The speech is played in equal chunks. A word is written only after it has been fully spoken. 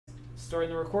starting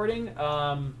the recording.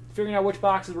 Figuring out which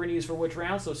boxes we're going to use for which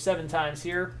round. So 7 times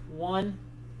here. 1,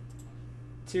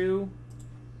 2,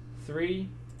 3,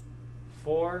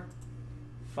 4,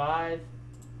 5,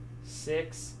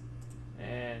 6,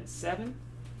 and 7.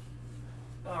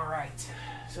 All right.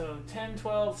 So 10,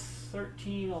 12,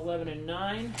 13, 11, and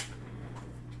 9.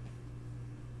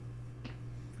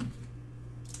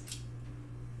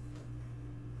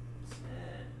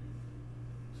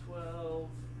 12,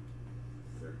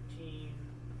 13,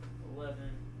 11,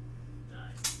 9.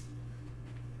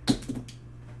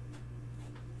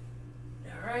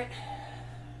 All right.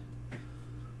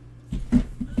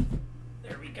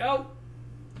 There we go.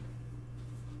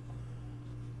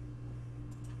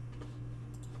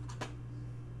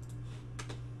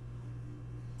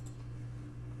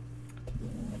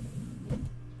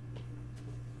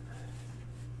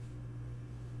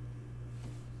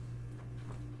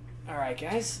 All right,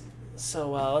 guys.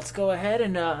 So let's go ahead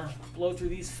and blow through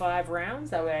these 5 rounds.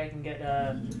 That way I can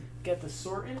get the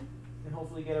sorting and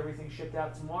hopefully get everything shipped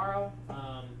out tomorrow.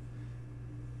 I'll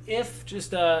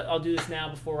do this now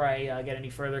before I get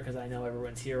any further because I know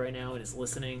everyone's here right now and is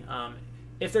listening.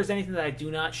 If there's anything that I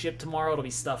do not ship tomorrow, it'll be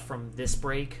stuff from this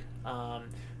break.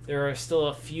 There are still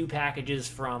a few packages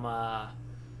from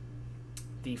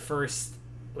the first,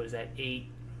 8?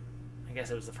 I guess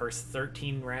it was the first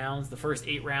 13 rounds, the first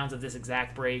 8 rounds of this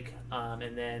exact break,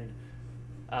 and then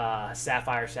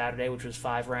Sapphire Saturday, which was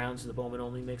 5 rounds of the Bowman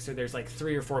only mixer. There's like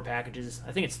 3 or 4 packages.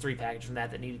 I think it's 3 packages from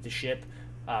that needed to ship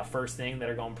first thing that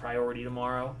are going priority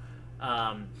tomorrow.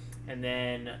 And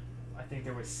then I think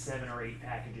there was 7 or 8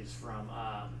 packages from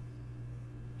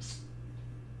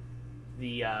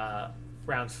the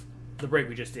rounds, the break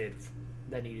we just did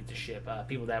that needed to ship.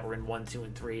 People that were in 1, 2,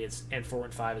 and 3 and 4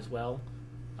 and 5 as well.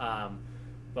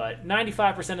 But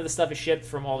 95% of the stuff is shipped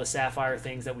from all the Sapphire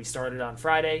things that we started on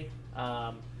Friday.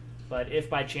 But if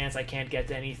by chance I can't get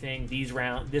to anything,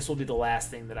 this will be the last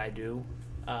thing that I do.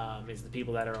 Is the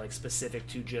people that are like specific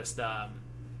to just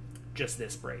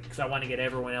this break, because I want to get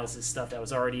everyone else's stuff that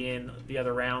was already in the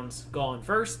other rounds going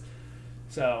first.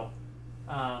 So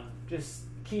just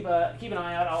keep an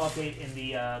eye out. I'll update in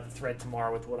the thread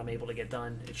tomorrow with what I'm able to get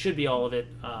done. It should be all of it,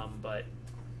 but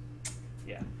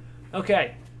yeah.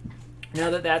 Okay. Now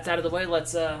that that's out of the way,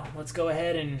 let's go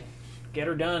ahead and get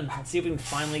her done. Let's see if we can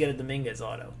finally get a Dominguez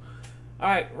auto. All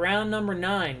right, round number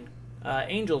 9.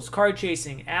 Angels, card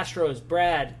chasing, Astros,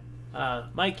 Brad.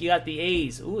 Mike, you got the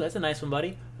A's. Ooh, that's a nice one,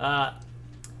 buddy. Abron,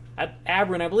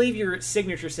 I believe your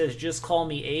signature says just call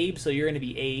me Abe, so you're going to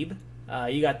be Abe.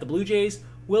 You got the Blue Jays.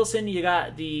 Wilson, you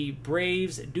got the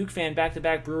Braves. Duke fan,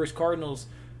 back-to-back Brewers, Cardinals.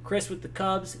 Chris with the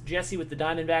Cubs, Jesse with the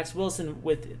Diamondbacks, Wilson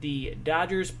with the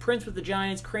Dodgers, Prince with the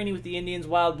Giants, Craney with the Indians,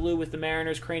 Wild Blue with the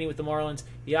Mariners, Craney with the Marlins,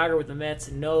 Yager with the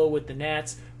Mets, Noah with the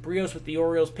Nats, Brios with the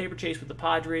Orioles, Paper Chase with the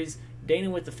Padres,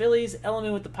 Dana with the Phillies,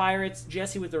 Elliman with the Pirates,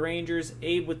 Jesse with the Rangers,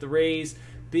 Abe with the Rays,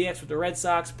 BX with the Red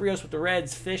Sox, Brios with the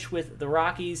Reds, Fish with the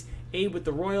Rockies, Abe with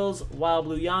the Royals, Wild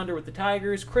Blue Yonder with the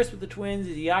Tigers, Chris with the Twins,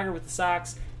 Yager with the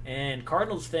Sox, and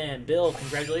Cardinals fan, Bill,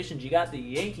 congratulations, you got the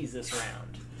Yankees this round.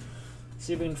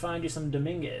 See if we can find you some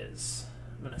Dominguez.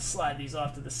 I'm going to slide these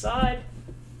off to the side.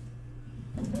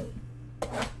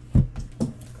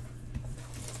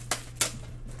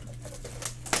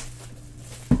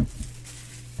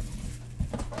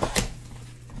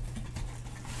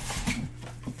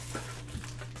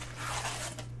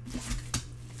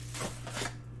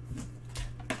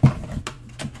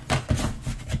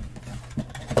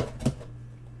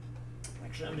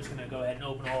 Actually, I'm just going to go ahead and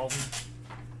open all of them.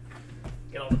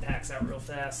 Get all the packs out real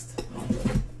fast.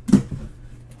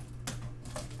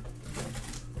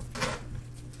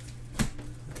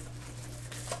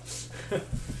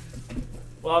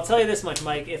 Well, I'll tell you this much,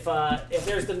 Mike. If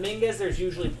there's Dominguez, there's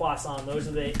usually Poisson. Those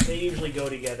are they usually go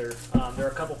together. They're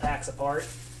a couple packs apart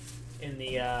in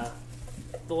the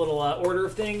little order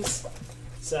of things.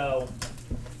 So.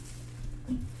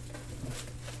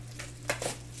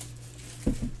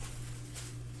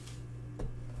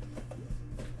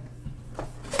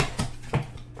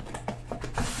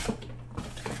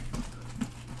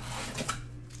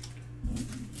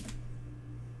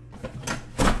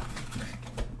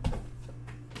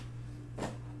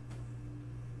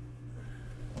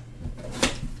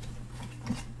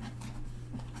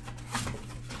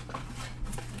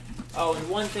 Oh, and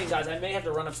one thing, guys, I may have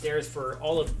to run upstairs for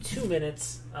all of 2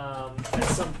 minutes at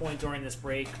some point during this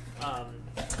break.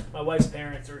 My wife's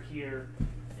parents are here,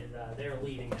 and they're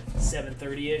leaving at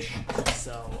 7:30-ish.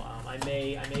 So I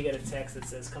may get a text that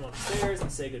says come upstairs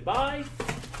and say goodbye,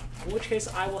 in which case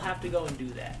I will have to go and do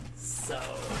that. So,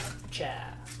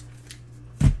 ciao.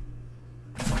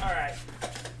 All right.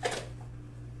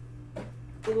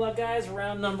 Good luck, guys.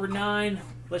 Round number 9.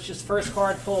 Let's just first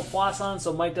card pull a Poisson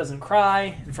so Mike doesn't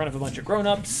cry in front of a bunch of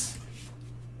grown-ups.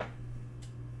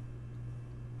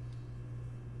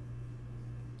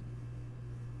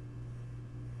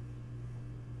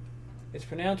 It's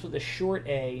pronounced with a short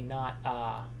A, not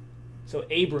ah. So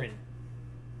Abrin.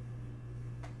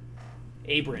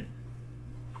 Abrin.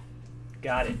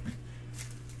 Got it.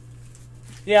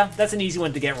 Yeah, that's an easy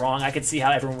one to get wrong. I could see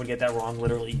how everyone would get that wrong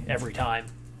literally every time.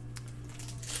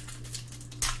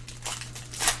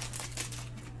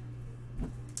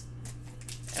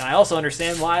 And I also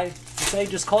understand why they say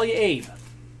just call you Abe.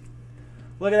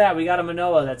 Look at that, we got a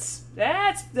Manoa. That's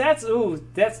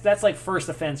like first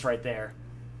offense right there.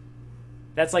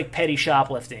 That's like petty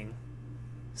shoplifting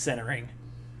centering.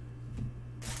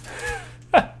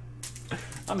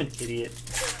 I'm an idiot.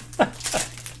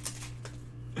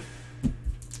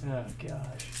 Oh,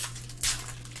 gosh.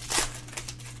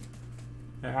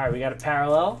 All right, we got a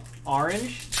parallel,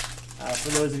 orange. For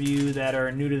those of you that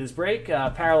are new to this break,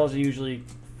 parallels are usually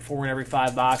 4 in every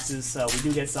 5 boxes, so we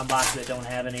do get some boxes that don't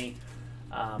have any.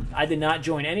 I did not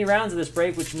join any rounds of this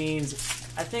break, which means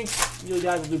I think you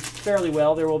guys will do fairly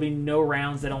well. There will be no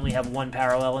rounds that only have 1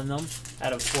 parallel in them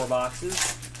out of 4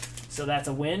 boxes, so that's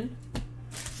a win.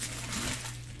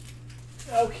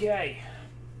 Okay.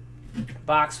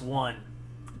 Box 1.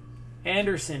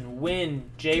 Anderson, Wynn,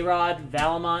 J-Rod,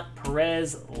 Valamont,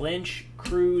 Perez, Lynch,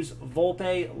 Cruz,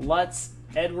 Volpe, Lutz,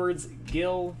 Edwards,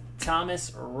 Gill,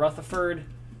 Thomas, Rutherford.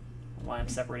 Why I'm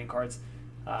separating cards.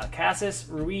 Cassis,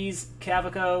 Ruiz,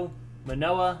 Cavaco,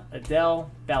 Manoa, Adele,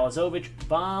 Balazovic,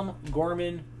 Baum,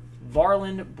 Gorman,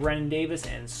 Varland, Brennan Davis,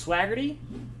 and Swaggerty.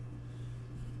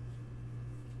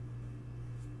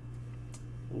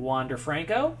 Wander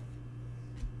Franco,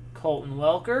 Colton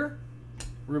Welker,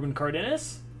 Ruben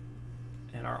Cardenas,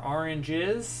 and our orange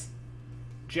is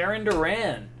Jarren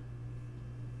Duran.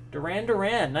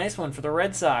 Duran, nice one for the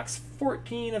Red Sox.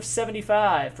 14 of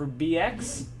 75 for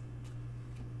BX.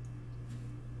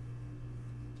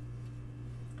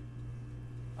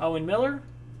 Owen Miller,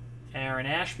 Aaron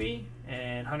Ashby,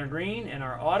 and Hunter Greene. And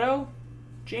our auto,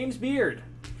 James Beard.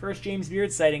 First James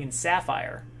Beard sighting in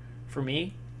Sapphire for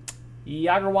me.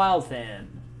 Yager Wild fan.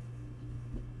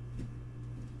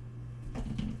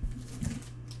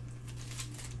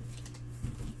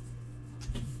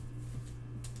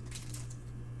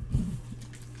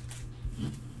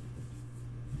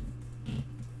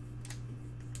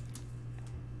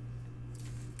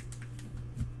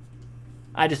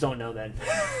 I just don't know then.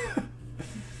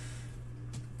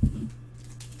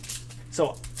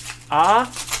 So,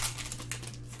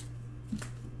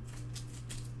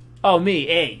 oh, me,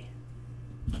 A.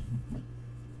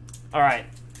 All right.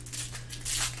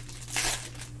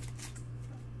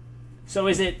 So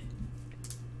is it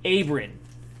Abrin?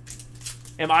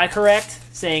 Am I correct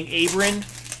saying Abrin?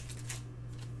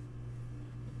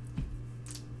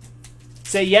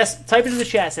 Say yes. Type into the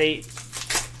chat. Say,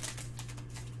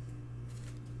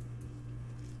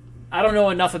 I don't know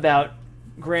enough about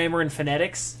grammar and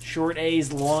phonetics. Short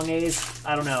A's, long A's.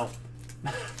 I don't know.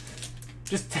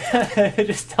 Just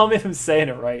tell me if I'm saying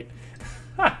it right.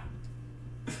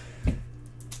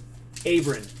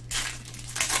 Abrin.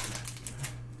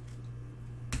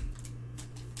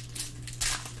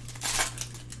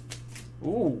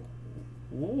 Ooh.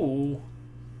 Ooh.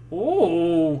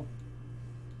 Ooh.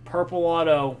 Purple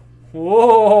auto.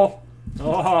 Whoa.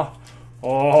 Oh.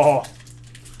 Oh.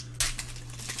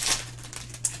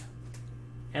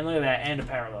 And look at that, and a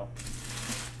parallel.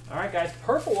 All right, guys,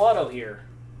 purple auto here.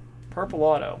 Purple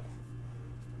auto.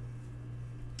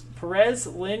 Perez,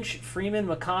 Lynch, Freeman,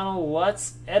 McConnell,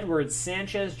 Lutz, Edwards,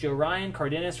 Sanchez, Joe Ryan,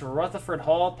 Cardenas, Rutherford,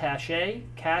 Hall, Pache,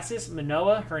 Cassis,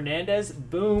 Manoa, Hernandez,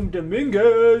 boom,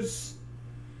 Dominguez.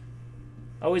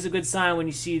 Always a good sign when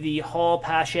you see the Hall,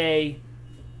 Pache,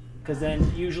 because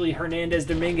then usually Hernandez,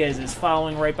 Dominguez is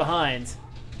following right behind.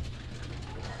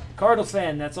 Cardinals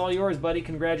fan, that's all yours, buddy.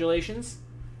 Congratulations.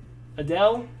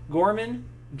 Adele, Gorman,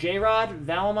 J-Rod,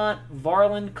 Valamont,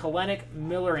 Varland, Kalenic,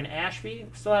 Miller, and Ashby.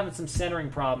 Still having some centering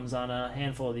problems on a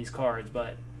handful of these cards,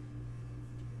 but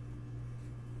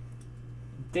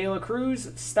De La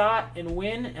Cruz, Stott, and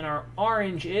Wynn. And our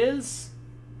orange is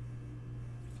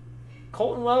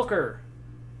Colton Welker.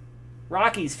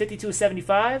 Rockies,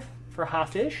 52/75 for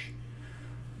Hoffish.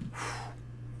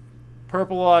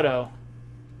 Purple auto.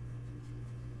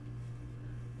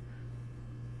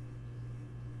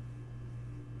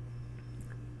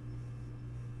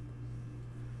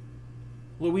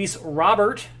 Luis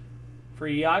Robert for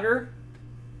Yager.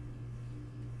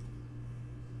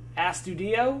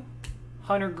 Astudillo.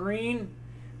 Hunter Greene.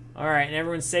 All right, and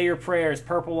everyone say your prayers.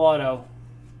 Purple auto.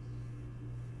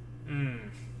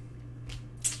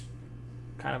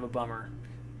 Kind of a bummer.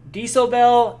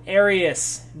 Dieselbell,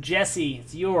 Arias, Jesse,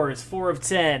 it's yours. 4 of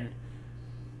 10.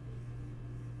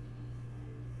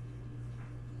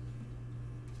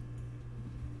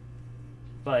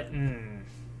 But,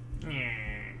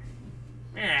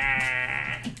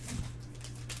 let's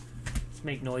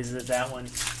make noises at that one.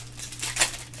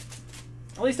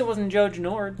 At least it wasn't Joe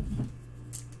Genord.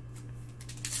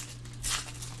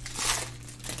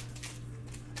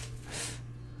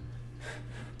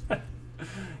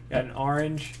 Got an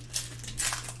orange.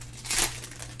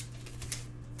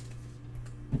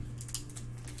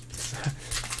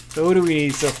 So what do we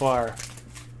need so far?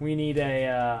 We need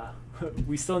a,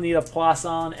 we still need a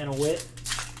Poisson and a Wit.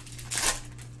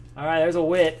 All right, there's a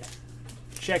Wit.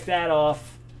 Check that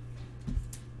off.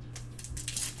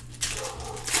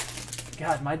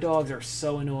 God, my dogs are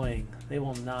so annoying. They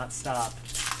will not stop.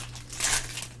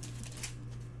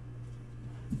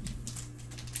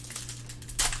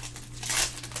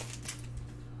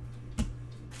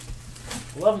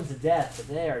 Love them to death,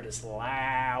 but they are just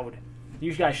loud.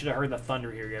 You guys should have heard the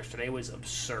thunder here yesterday. It was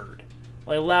absurd.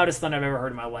 Like the loudest thunder I've ever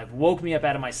heard in my life. Woke me up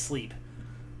out of my sleep.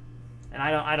 And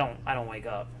I don't wake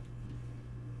up.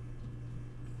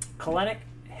 Kalenic,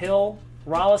 Hill,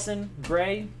 Rollison,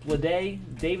 Gray, Leday,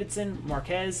 Davidson,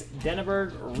 Marquez,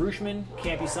 Denneberg, Rooshman,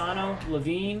 Campusano,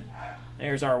 Levine.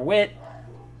 There's our Wit.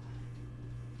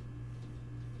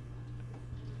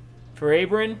 For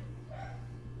Abrin.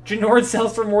 Genord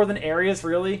sells for more than Arias,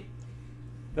 really?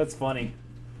 That's funny.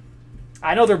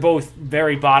 I know they're both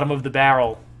very bottom of the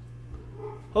barrel.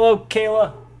 Hello,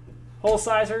 Kayla.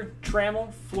 Holsizer,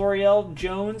 Trammell, Floriel,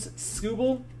 Jones,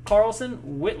 Scooble,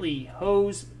 Carlson, Whitley,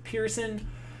 Hose, Pearson,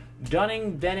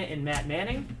 Dunning, Bennett, and Matt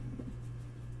Manning.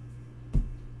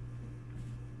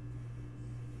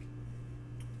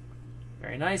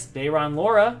 Very nice. Bayron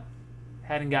Laura.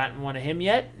 Hadn't gotten one of him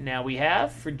yet. Now we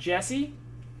have for Jesse.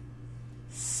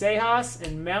 Sejas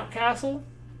and Mountcastle.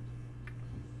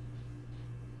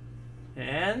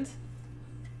 And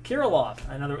Kirilov.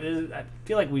 I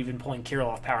feel like we've been pulling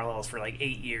Kirilov parallels for like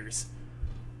 8 years.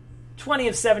 20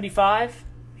 of 75.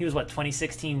 He was, what,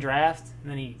 2016 draft?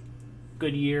 And then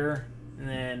good year. And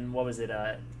then, what was it?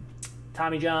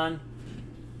 Tommy John,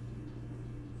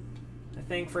 I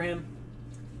think, for him.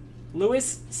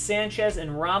 Lewis, Sanchez,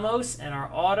 and Ramos. And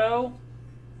our auto.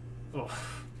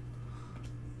 Oof.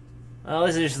 Well,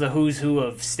 this is just the who's who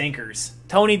of stinkers.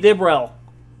 Tony Dibrell.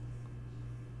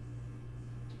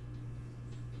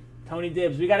 Tony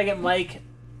Dibbs. We got to get Mike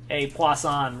a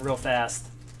Poisson real fast.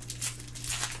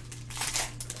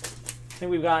 I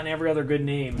think we've gotten every other good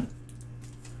name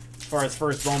as far as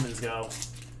first Bowmans go.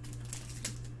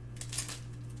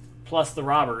 Plus the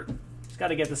Robert. Just got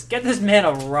to get this man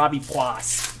a Robbie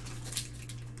Pois.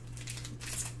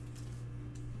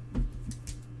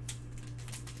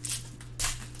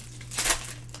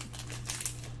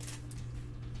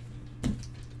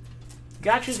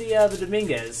 Got you the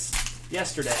Dominguez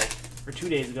yesterday, or 2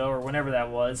 days ago, or whenever that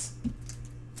was.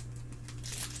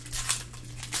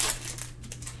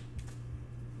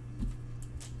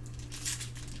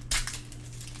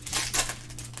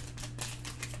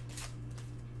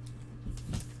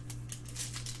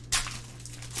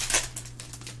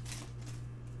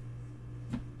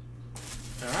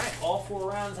 All right, all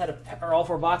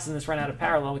four boxes in this round had a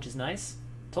parallel, which is nice.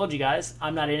 Told you guys,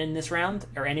 I'm not in this round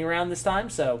or any round this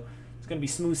time, so it's going to be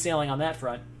smooth sailing on that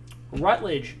front.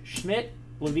 Rutledge, Schmidt,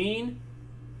 Levine,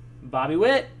 Bobby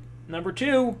Witt, number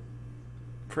 2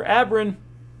 for Abrin.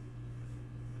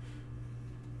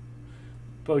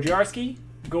 Bojarski,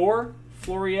 Gore,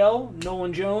 Floriel,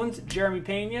 Nolan Jones, Jeremy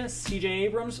Pena, C.J.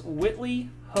 Abrams, Whitley,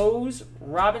 Hose,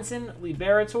 Robinson,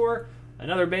 Liberator,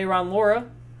 another Bayron Laura.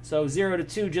 So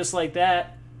 0-2 just like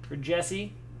that for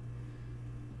Jesse.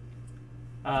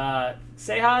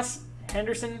 Sejas,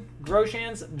 Henderson,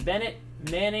 Groshans, Bennett,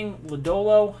 Manning,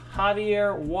 Lodolo,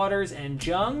 Javier, Waters, and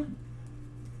Jung.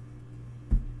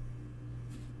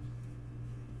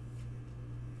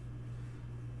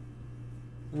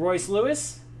 Royce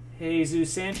Lewis,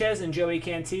 Jesus Sanchez, and Joey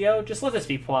Cantillo. Just let this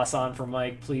be Poisson for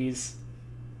Mike, please.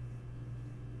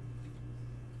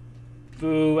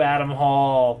 Boo, Adam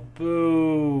Hall.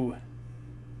 Boo.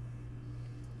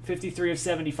 53 of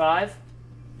 75.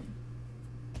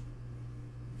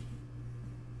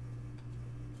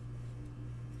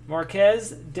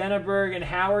 Marquez, Denneberg, and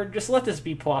Howard. Just let this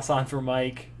be Poisson for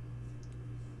Mike.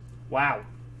 Wow.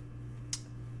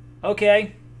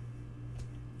 Okay.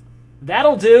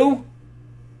 That'll do.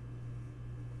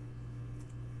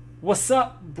 What's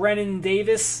up, Brennan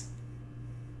Davis?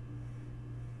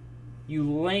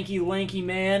 You lanky, lanky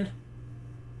man.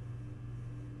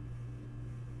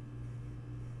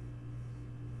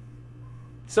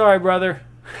 Sorry, brother.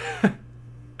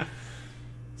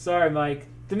 Sorry, Mike.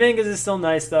 Dominguez is still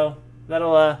nice, though.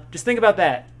 That'll, just think about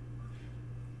that.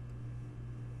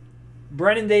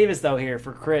 Brennan Davis, though, here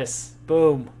for Chris.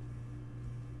 Boom.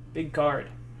 Big card.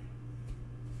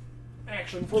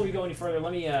 Actually, before we go any further,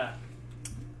 let me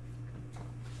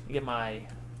get my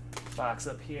box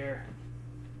up here.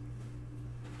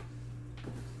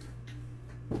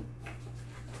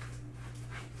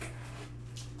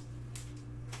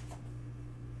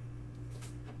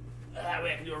 That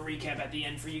way I can do a recap at the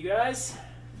end for you guys.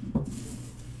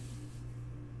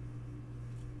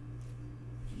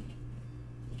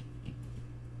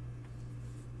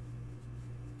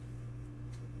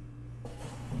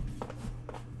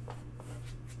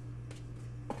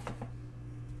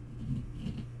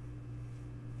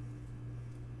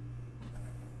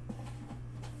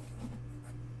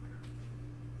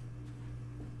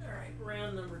 All right,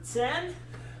 round number 10.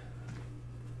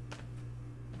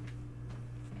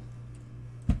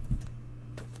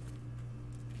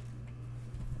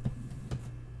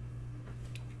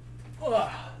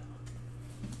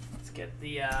 Let's get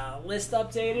the list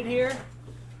updated here.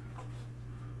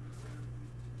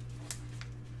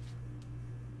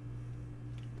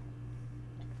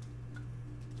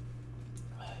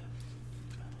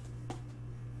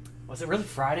 Was it really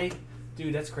Friday?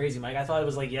 Dude, that's crazy, Mike. I thought it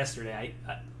was like yesterday.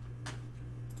 I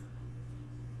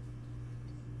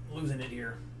losing it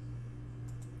here.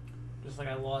 Just like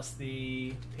I lost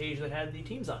the page that had the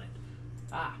teams on it.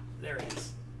 Ah, there it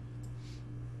is.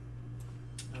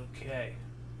 Okay.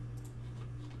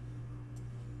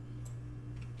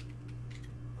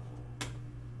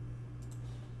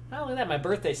 Oh, look at that, my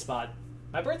birthday spot.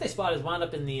 My birthday spot has wound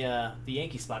up in the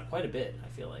Yankee spot quite a bit, I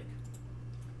feel like.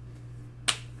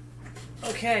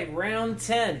 Okay, round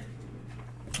 10.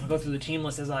 I'll go through the team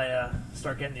list as I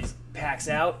start getting these packs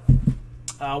out.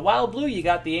 Wild Blue, you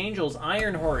got the Angels,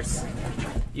 Iron Horse.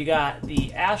 You got the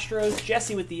Astros,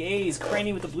 Jesse with the A's,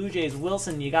 Craney with the Blue Jays,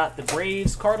 Wilson, you got the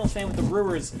Braves, Cardinals fan with the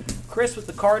Brewers, Chris with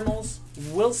the Cardinals,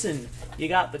 Wilson, you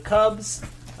got the Cubs,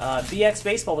 BX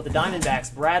Baseball with the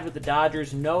Diamondbacks, Brad with the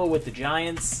Dodgers, Noah with the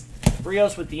Giants,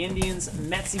 Brios with the Indians,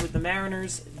 Metsy with the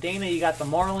Mariners, Dana, you got the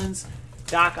Marlins,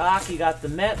 Doc Ock, you got the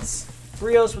Mets,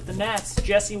 Brios with the Nats,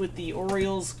 Jesse with the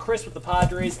Orioles, Chris with the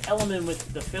Padres, Elliman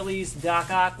with the Phillies, Doc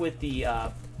Ock with the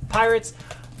Pirates,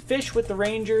 Fish with the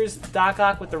Rangers, Doc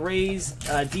Ock with the Rays,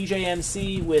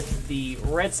 DJMC with the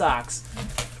Red Sox.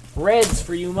 Reds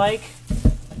for you, Mike.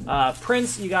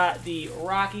 Prince, you got the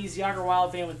Rockies, Yager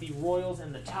Wild Fan with the Royals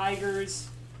and the Tigers.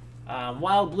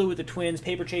 Wild Blue with the Twins,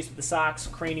 Paper Chase with the Sox,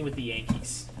 Craney with the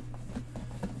Yankees.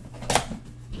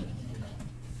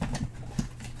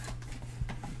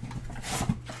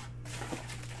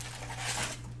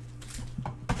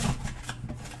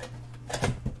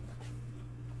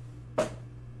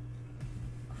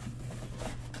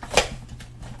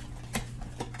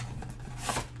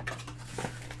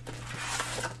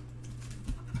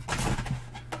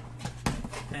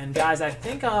 And guys, I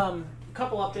think a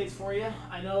couple updates for you.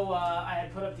 I know I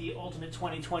had put up the Ultimate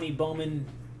 2020 Bowman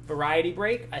Variety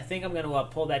Break. I think I'm going to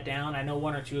pull that down. I know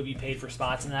one or two of you paid for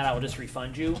spots in that. I will just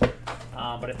refund you.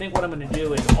 But I think what I'm going to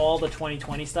do is all the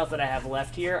 2020 stuff that I have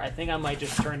left here, I think I might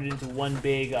just turn it into one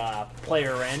big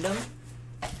player random.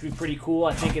 Which would be pretty cool.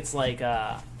 I think it's like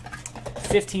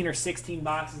 15 or 16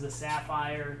 boxes of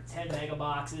Sapphire, 10 mega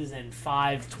boxes, and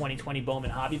 5 2020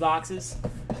 Bowman hobby boxes.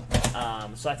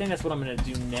 So I think that's what I'm going to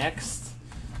do next.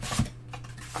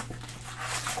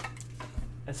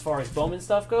 As far as Bowman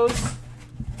stuff goes,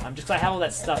 just because I have all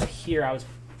that stuff here, I was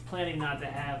planning not to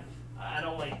have. I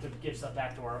don't like to give stuff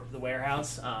back to the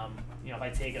warehouse. You know, if I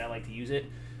take it, I like to use it.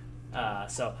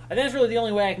 So I think that's really the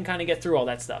only way I can kind of get through all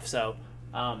that stuff. So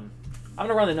I'm going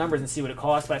to run the numbers and see what it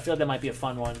costs, but I feel like that might be a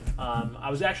fun one. I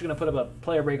was actually going to put up a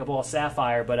player break of all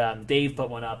Sapphire, but Dave put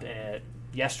one up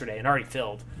yesterday and already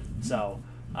filled. So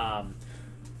I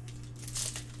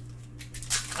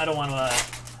don't want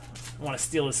to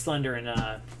steal his thunder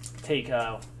and take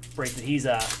a break that he's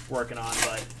working on,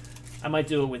 but I might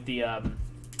do it with the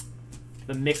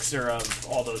mixer of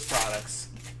all those products,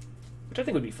 which I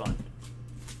think would be fun.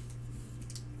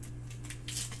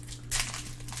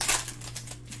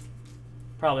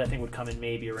 Probably I think would come in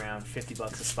maybe around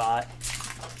 $50 a spot.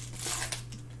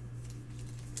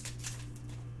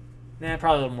 Nah,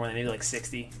 probably a little more than maybe like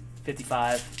 60,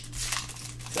 55.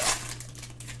 So.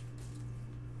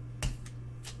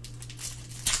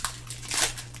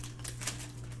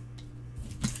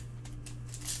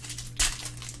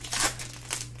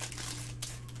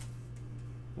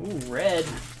 Ooh, red.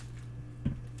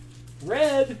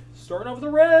 Red! Starting off with the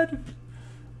red.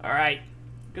 All right.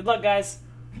 Good luck, guys.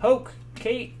 Hoke,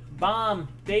 Kate, Baum,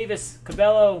 Davis,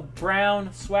 Cabello, Brown,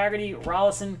 Swaggerty,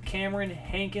 Rollison, Cameron,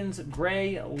 Hankins,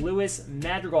 Gray, Lewis,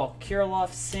 Madrigal,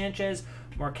 Kirilloff, Sanchez,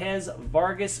 Marquez,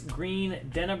 Vargas, Greene,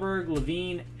 Denneberg,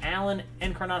 Levine, Allen,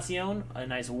 Encarnacion. A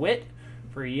nice Wit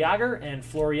for Yager and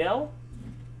Florial.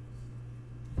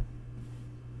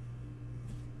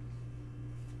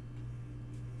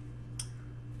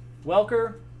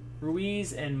 Welker,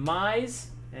 Ruiz, and Mize.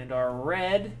 And our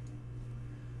red.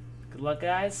 Good luck,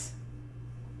 guys.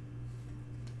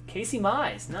 Casey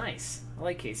Mize. Nice. I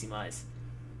like Casey Mize.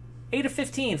 8 of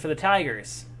 15 for the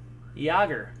Tigers.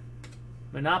 Yager.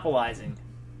 Monopolizing.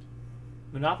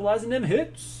 Monopolizing them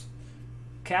hits.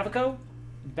 Cavaco,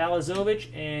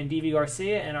 Balazovic, and D.V.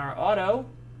 Garcia. And our auto,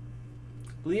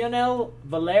 Leonel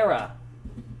Valera.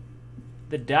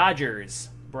 The Dodgers.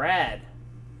 Brad.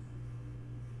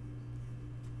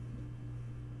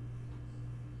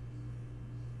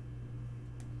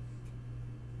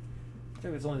 I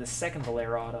think it's only the second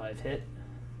Valera auto I've hit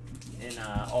in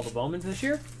all the Bowmans this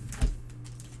year.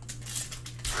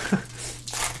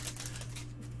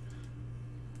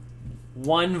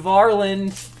 One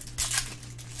Varland.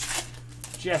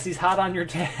 Jesse's hot on your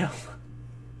tail.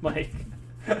 Mike.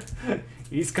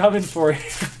 He's coming for you.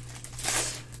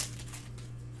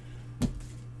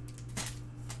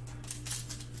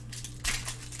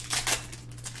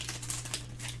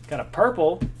 Got a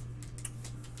purple.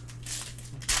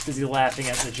 Busy laughing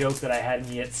at the joke that I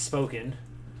hadn't yet spoken.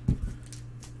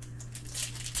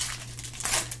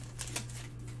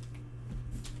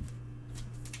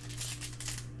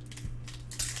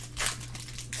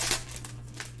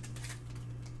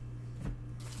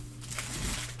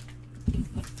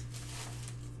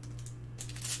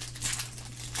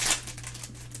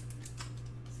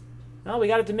 Oh, we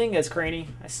got a Dominguez, Craney.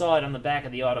 I saw it on the back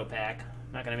of the auto pack.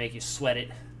 I'm not going to make you sweat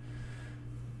it.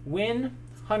 Win.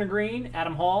 Hunter Greene,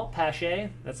 Adam Hall, Pache.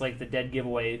 That's like the dead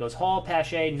giveaway. It goes Hall,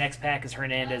 Pache. Next pack is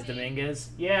Hernandez,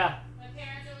 Dominguez. Yeah. My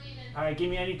parents are leaving. All right, give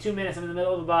me. I need 2 minutes. I'm in the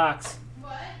middle of the box.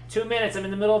 What? 2 minutes. I'm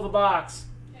in the middle of the box.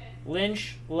 Okay.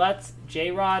 Lynch, Lutz,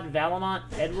 J-Rod, Valamont,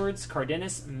 Edwards,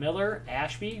 Cardenas, Miller,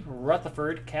 Ashby,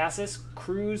 Rutherford, Cassis,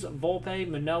 Cruz, Volpe,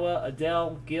 Manoa,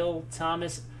 Adele, Gill,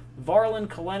 Thomas, Varland,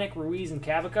 Kalenic, Ruiz, and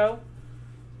Cavaco.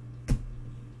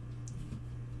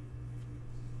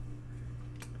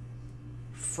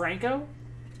 Franco,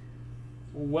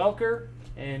 Welker,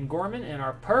 and Gorman. And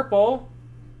our purple,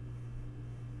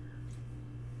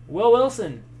 Will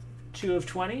Wilson, 2 of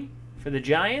 20 for the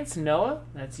Giants. Noah,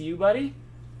 that's you, buddy.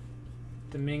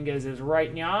 Dominguez is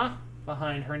right now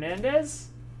behind Hernandez.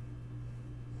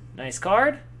 Nice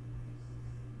card.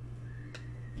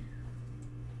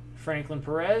 Franklin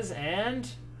Perez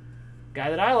and guy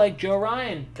that I like, Joe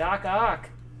Ryan, Doc Ock.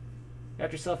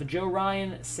 Got yourself a Joe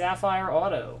Ryan Sapphire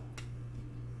auto.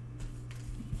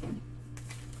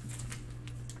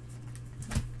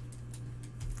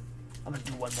 I'm going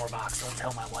to do one more box. Don't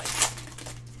tell my wife.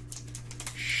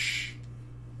 Shh.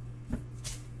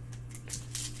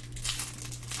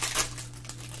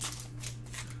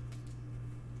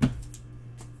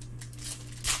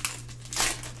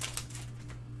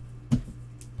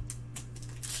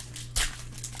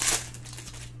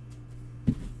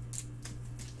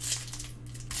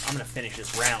 I'm going to finish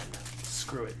this round.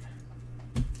 Screw it.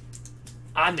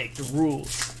 I make the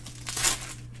rules.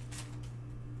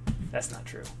 That's not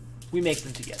true. We make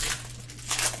them together.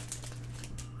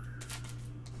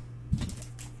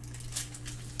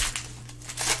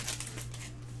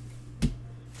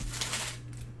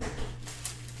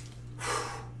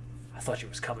 I thought she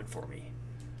was coming for me.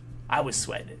 I was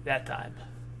sweating it that time.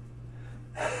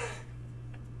 All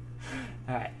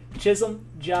right. Chisholm,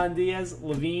 John Diaz,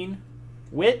 Levine,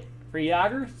 Witt for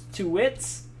Yager, 2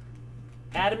 Wits.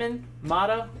 Adaman,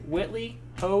 Mata, Whitley,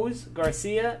 Hose,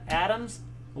 Garcia, Adams,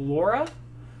 Laura,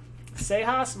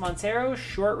 Sejas, Montero,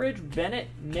 Shortridge, Bennett,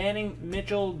 Manning,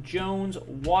 Mitchell, Jones,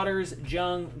 Waters,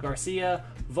 Jung, Garcia,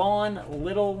 Vaughn,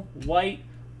 Little, White,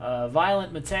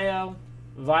 Violent Mateo,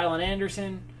 Violent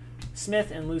Anderson,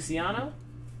 Smith, and Luciano.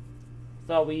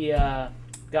 Thought we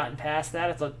gotten past that.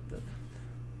 I thought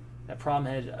that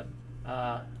problem had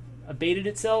abated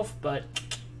itself, but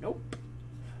nope.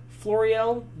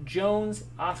 Florial, Jones,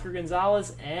 Oscar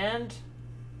Gonzalez, and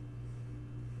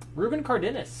Ruben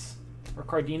Cardenas. Or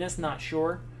Cardenas, not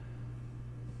sure.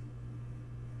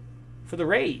 For the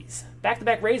Rays.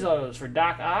 Back-to-back Rays autos for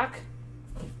Doc Ock.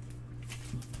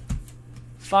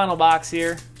 Final box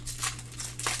here.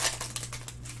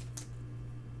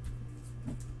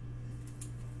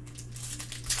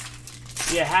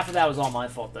 Yeah, half of that was all my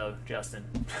fault, though, Justin.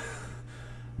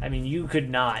 I mean, you could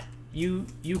not. You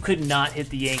could not hit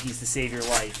the Yankees to save your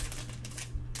life.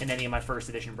 in any of my first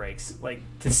edition breaks. Like,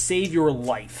 to save your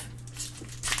life.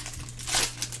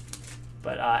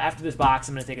 But after this box,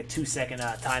 I'm going to take a 2-second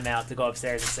timeout to go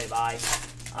upstairs and say bye.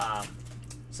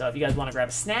 So if you guys want to grab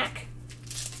a snack,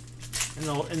 in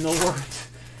the words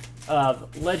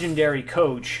of legendary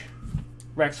coach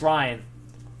Rex Ryan,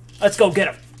 let's go get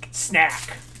a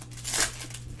snack.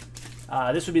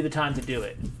 This would be the time to do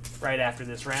it, right after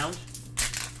this round.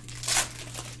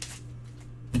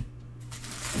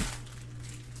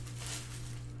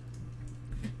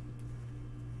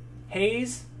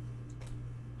 Hayes,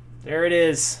 there it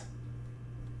is.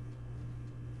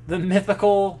 The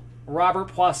mythical Robert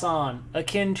Poisson,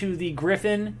 akin to the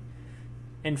Griffin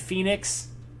and Phoenix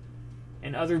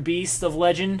and other beasts of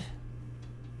legend.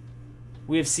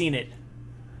 We have seen it.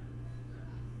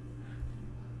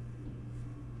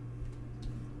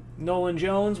 Nolan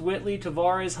Jones, Whitley,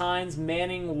 Tavares, Hines,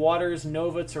 Manning, Waters,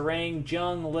 Nova, Terang,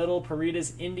 Jung, Little,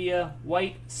 Paredes, India,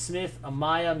 White, Smith,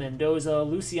 Amaya, Mendoza,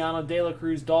 Luciano, De La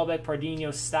Cruz, Dahlbeck,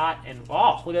 Pardinho, Stott, and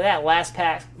oh, look at that last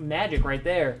pack magic right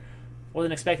there.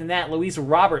 Wasn't expecting that. Luis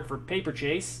Robert for Paper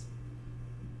Chase.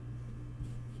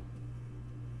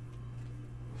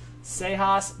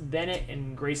 Sejas, Bennett,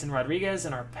 and Grayson Rodriguez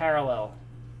in our parallel.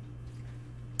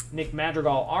 Nick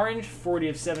Madrigal, orange, 40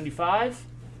 of 75.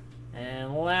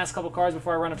 And last couple cards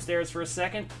before I run upstairs for a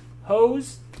second.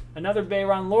 Hose, another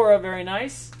Bayron Laura, very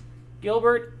nice.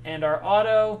 Gilbert, and our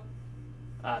auto.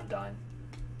 I'm done.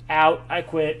 Out. I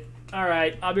quit. All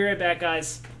right, I'll be right back,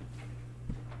 guys.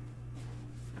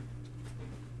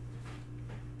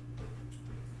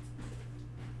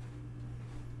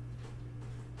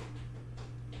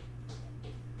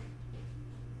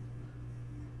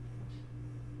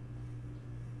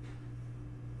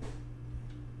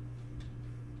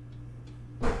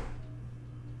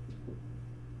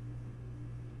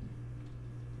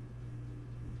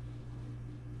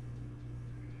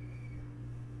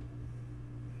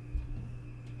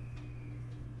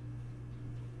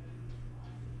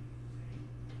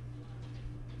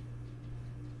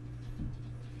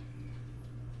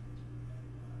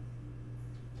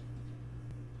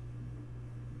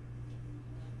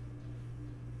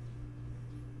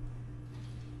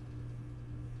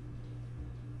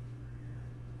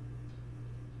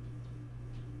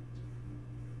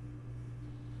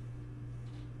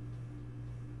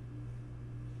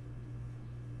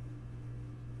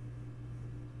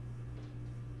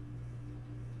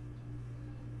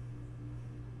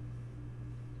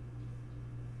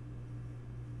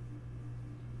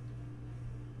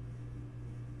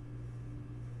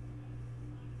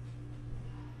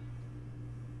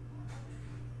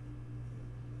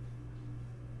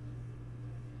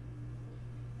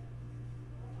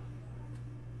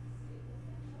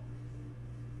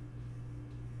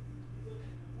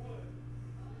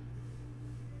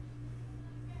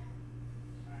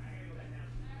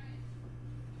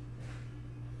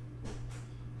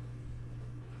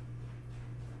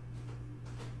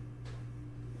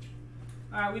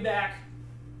 All right, we back.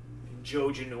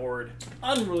 Jojen Ord.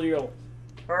 Unreal.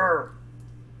 All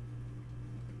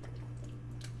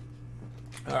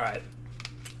right.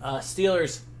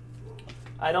 Steelers.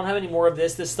 I don't have any more of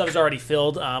this. This stuff is already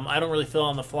filled. I don't really fill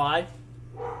on the fly.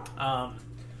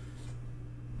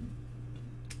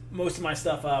 Most of my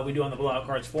stuff we do on the Blowout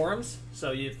Cards forums.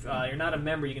 So if you're not a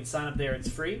member, you can sign up there. It's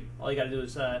free. All you got to do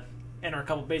is enter a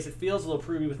couple basic fields. It'll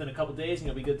approve you within a couple days, and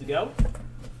you'll be good to go.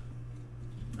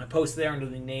 I post there under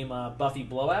the name Buffy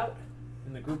Blowout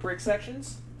in the group break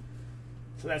sections.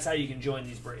 So that's how you can join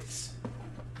these breaks.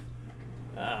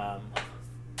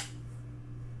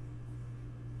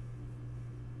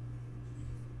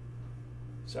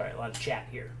 Sorry, a lot of chat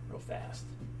here, real fast.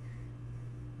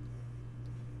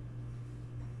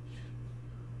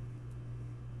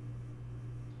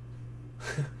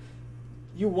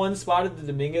 You one-spotted the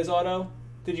Dominguez auto?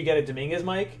 Did you get a Dominguez,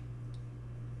 Mike?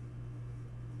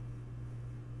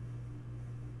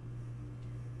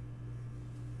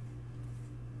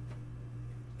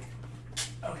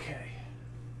 Okay.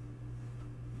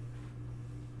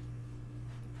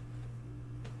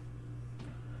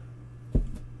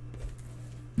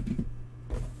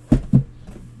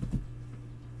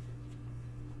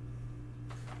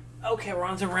 Okay, we're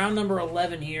on to round number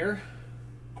 11 here.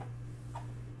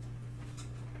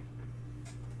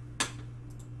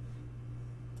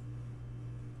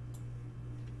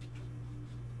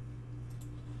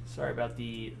 Sorry about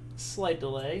the slight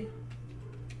delay.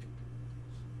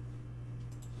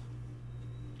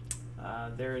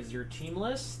 There is your team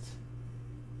list.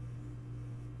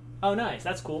 Oh, nice.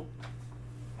 That's cool.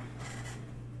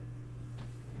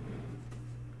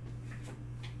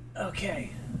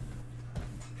 Okay.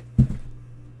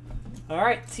 All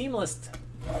right, team list.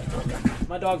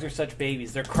 My dogs are such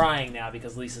babies. They're crying now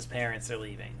because Lisa's parents are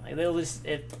leaving. Like they'll just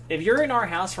if you're in our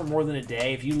house for more than a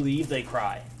day, if you leave, they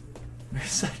cry. They're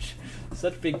such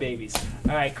big babies.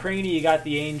 All right, Greene, you got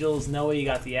the Angels. Noah, you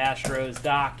got the Astros.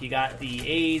 Doc, you got the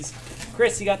A's.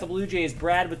 Chris, you got the Blue Jays.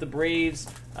 Brad with the Braves.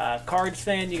 Cards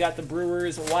fan, you got the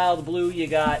Brewers. Wild Blue, you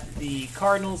got the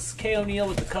Cardinals. K. O'Neill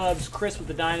with the Cubs. Chris with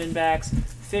the Diamondbacks.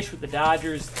 Fish with the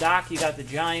Dodgers. Doc, you got the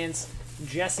Giants.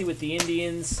 Jesse with the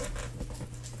Indians.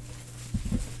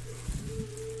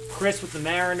 Chris with the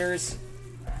Mariners.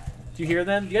 Do you hear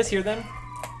them? Do you guys hear them?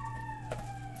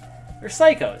 They're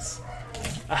psychos.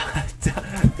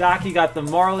 Doc, you got the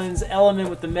Marlins. Element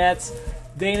with the Mets.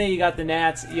 Dana, you got the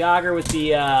Nats. Yager with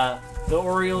the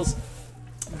Orioles.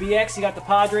 BX, you got the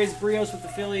Padres. Brios with the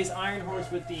Phillies. Iron Horse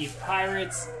with the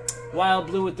Pirates. Wild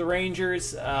Blue with the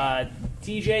Rangers.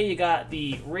 DJ, you got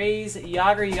the Rays.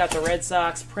 Yager, you got the Red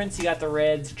Sox. Prince, you got the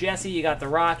Reds. Jesse, you got the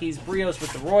Rockies. Brios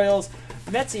with the Royals.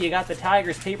 Metzi, you got the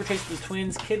Tigers. Paper Chase with the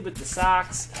Twins. Kid with the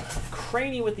Sox.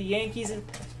 Craney with the Yankees.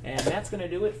 And that's going to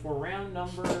do it for round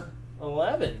number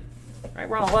 11. All right,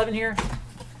 we're on 11 here.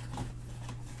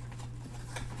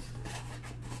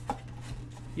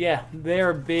 Yeah,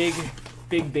 they're big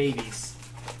babies.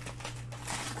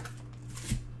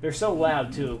 They're so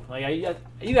loud, too. Like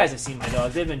you guys have seen my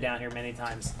dogs. They've been down here many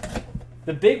times.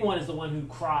 The big one is the one who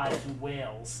cries, who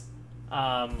wails.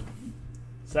 So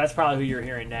that's probably who you're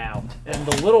hearing now. And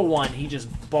the little one, he just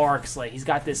barks. Like he's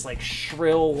got this like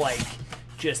shrill, like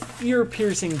just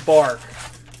ear-piercing bark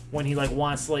when he like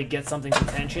wants to like get something's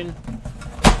attention,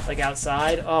 like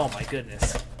outside. Oh my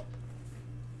goodness.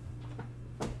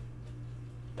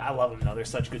 I love them though. They're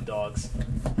such good dogs.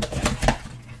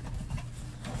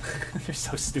 They're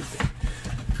so stupid.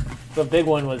 The big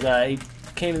one was he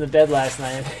came in the bed last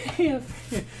night.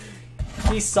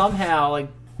 He somehow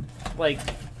like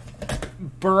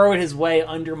burrowed his way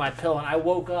under my pillow, and I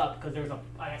woke up because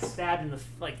I got stabbed in the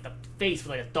face with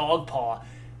like a dog paw.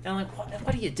 And I'm like,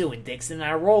 what are you doing, Dixon? And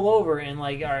I roll over, and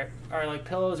like our like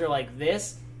pillows are like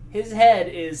this. His head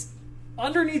is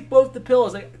underneath both the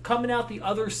pillows, like coming out the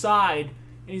other side,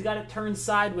 and he's got it turned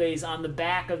sideways on the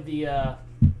back of the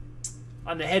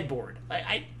on the headboard.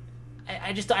 I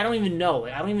don't even know.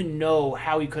 Like, I don't even know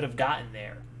how he could have gotten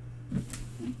there.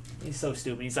 He's so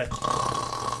stupid. He's like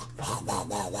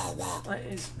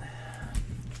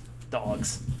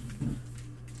dogs.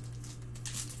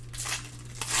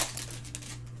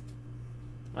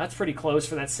 Well, that's pretty close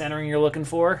for that centering you're looking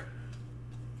for.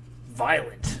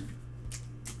 Violent.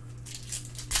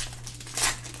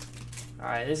 All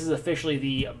right, this is officially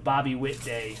the Bobby Witt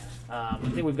day. I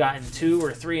think we've gotten 2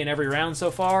 or 3 in every round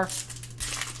so far.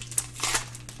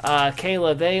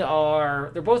 Kayla,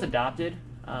 they're both adopted.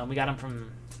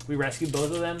 We rescued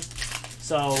both of them.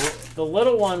 So the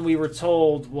little one we were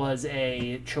told was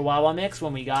a Chihuahua mix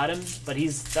when we got him, but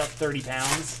he's about 30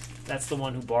 pounds. That's the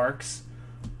one who barks,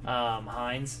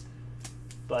 Heinz.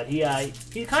 But he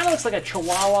kind of looks like a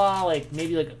Chihuahua, like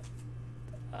maybe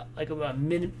like a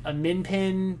min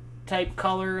pin type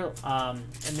color. And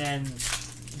then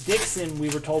Dixon, we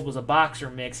were told, was a boxer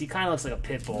mix. He kind of looks like a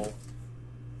pit bull.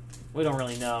 We don't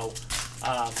really know.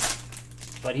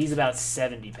 But he's about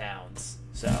 70 pounds.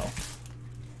 So,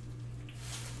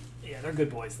 yeah, they're good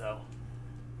boys, though.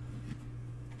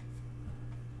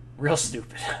 Real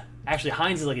stupid. Actually,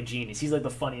 Heinz is like a genius. He's like the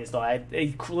funniest dog.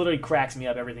 He literally cracks me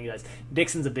up, everything he does.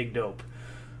 Dixon's a big dope.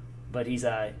 But he's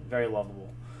very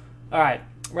lovable. All right,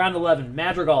 round 11.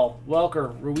 Madrigal,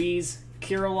 Welker, Ruiz,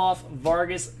 Kirilloff,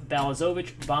 Vargas,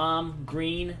 Balazovic, Baum,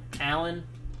 Greene, Allen.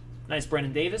 Nice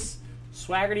Brendan Davis.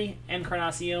 Swaggerty,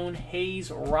 Encarnacion, Hayes,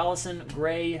 Rollison,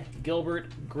 Gray, Gilbert,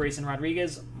 Grayson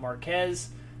Rodriguez,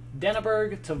 Marquez,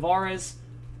 Denneberg, Tavares,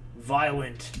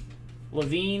 Violent,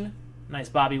 Levine, nice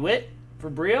Bobby Witt for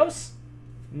Brios,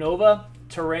 Nova,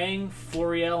 Terang,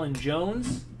 Florial, and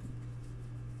Jones.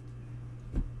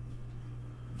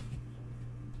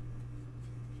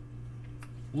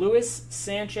 Lewis,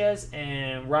 Sanchez,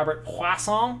 and Robert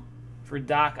Poisson for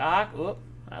Doc Ock. Oop,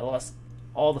 I lost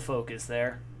all the focus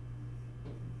there.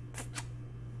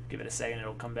 Give it a second,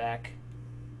 it'll come back.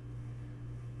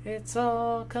 It's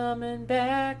all coming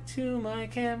back to my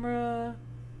camera.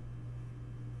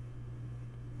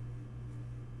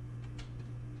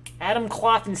 Adam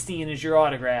Klopfenstein is your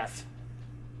autograph.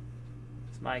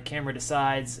 As my camera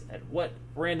decides at what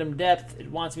random depth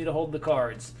it wants me to hold the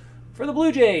cards. For the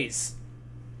Blue Jays,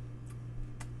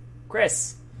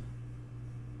 Chris.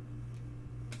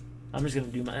 I'm just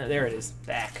going to do my... There it is.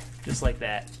 Back. Just like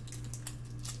that.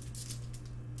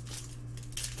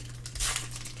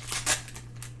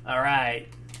 All right.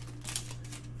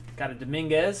 Got a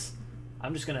Dominguez.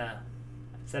 I'm just going to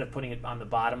instead of putting it on the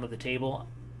bottom of the table.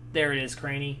 There it is,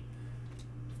 Craney.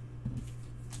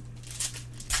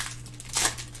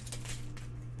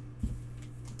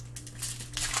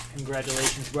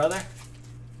 Congratulations, brother.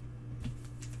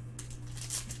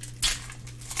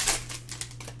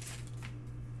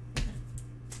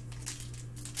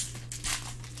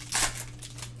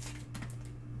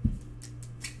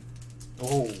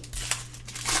 Oh.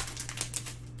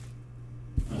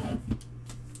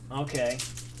 Okay.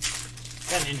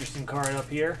 Got an interesting card up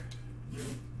here.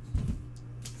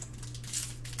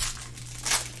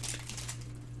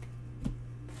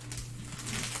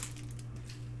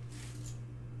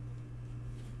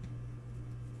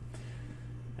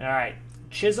 All right.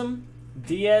 Chisholm,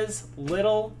 Diaz,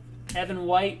 Little, Evan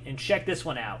White, and check this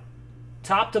one out.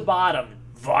 Top to bottom,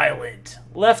 violent.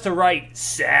 Left to right,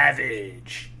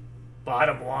 savage.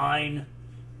 Bottom line,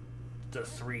 the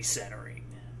 3 centering.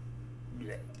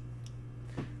 Blech.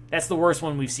 That's the worst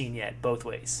one we've seen yet, both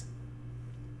ways.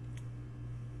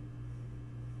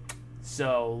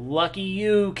 So, lucky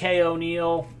you, K.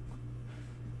 O'Neill.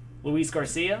 Luis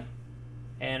Garcia.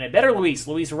 And a better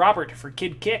Luis Robert for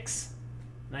Kid Kicks.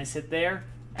 Nice hit there.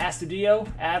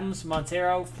 Astudillo, Adams,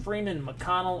 Montero, Freeman,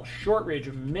 McConnell,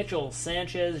 Shortridge, Mitchell,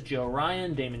 Sanchez, Joe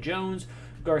Ryan, Damon Jones,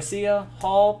 Garcia,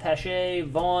 Hall, Pache,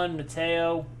 Vaughn,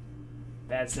 Mateo.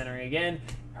 Bad centering again.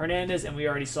 Hernandez, and we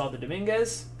already saw the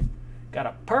Dominguez. Got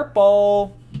a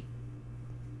purple.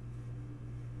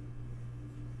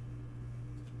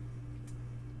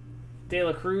 De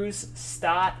La Cruz,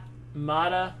 Stott,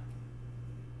 Mata.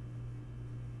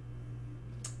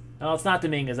 No, it's not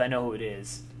Dominguez. I know who it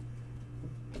is.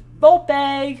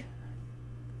 Volpe.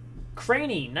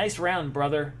 Craney. Nice round,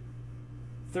 brother.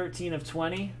 13 of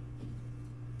 20.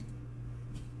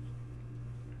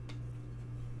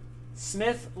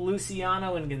 Smith,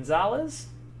 Luciano, and Gonzalez.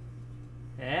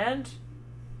 And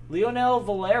Leonel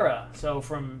Valera. So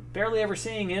from barely ever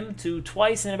seeing him to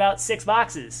twice in about 6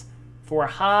 boxes for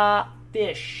Ha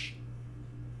Fish.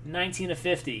 19 of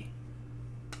 50.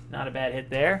 Not a bad hit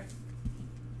there.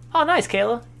 Oh, nice,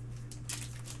 Kayla.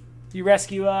 You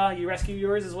rescue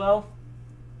yours as well?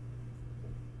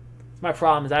 My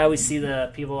problem is I always see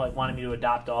the people like wanting me to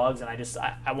adopt dogs, and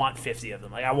I want 50 of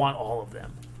them. Like I want all of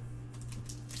them.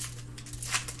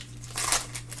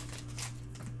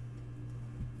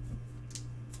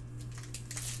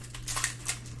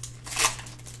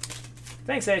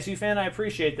 Thanks, ASU fan. I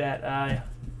appreciate that.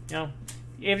 You know,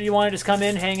 if you want to just come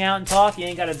in, hang out, and talk, you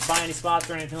ain't got to buy any spots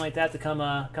or anything like that to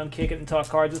come kick it and talk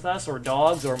cards with us, or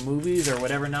dogs, or movies, or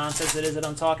whatever nonsense it is that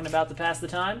I'm talking about to pass the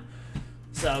time.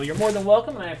 So you're more than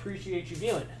welcome, and I appreciate you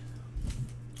viewing.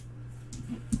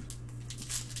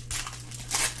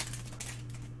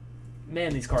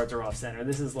 Man, these cards are off center.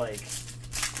 This is like,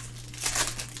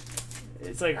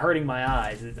 it's like hurting my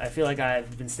eyes. I feel like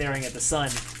I've been staring at the sun,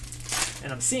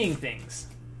 and I'm seeing things.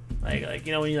 Like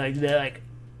you know when you like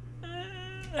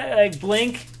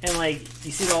blink and like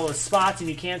you see all those spots and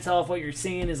you can't tell if what you're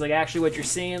seeing is like actually what you're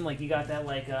seeing. Like you got that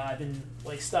I've been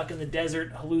like stuck in the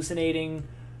desert hallucinating.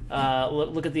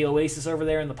 Look at the oasis over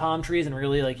there in the palm trees and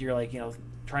really like you're like, you know,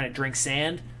 trying to drink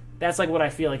sand. That's like what I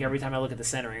feel like every time I look at the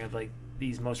centering of like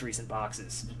these most recent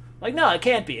boxes. Like no, it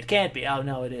can't be. It can't be. Oh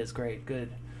no, it is. Great,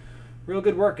 good, real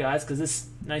good work, guys. Because this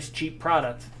nice cheap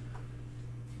product.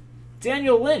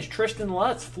 Daniel Lynch, Tristan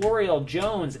Lutz, Florial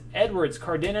Jones, Edwards,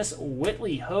 Cardenas,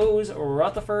 Whitley, Hose,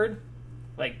 Rutherford.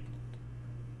 Like,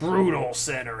 brutal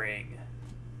centering.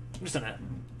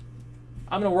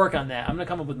 I'm gonna work on that. I'm gonna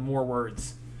come up with more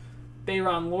words.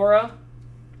 Bayron Laura,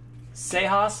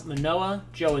 Sejas, Manoa,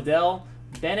 Joe Adell,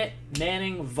 Bennett,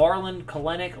 Manning, Varland,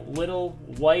 Kalenic, Little,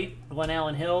 White, Glen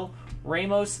Allen Hill,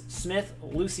 Ramos, Smith,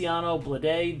 Luciano,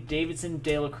 Blade, Davidson,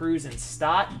 De La Cruz, and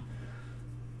Stott.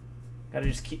 Got to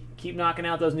just keep knocking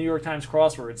out those New York Times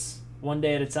crosswords one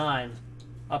day at a time.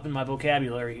 Up in my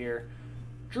vocabulary here.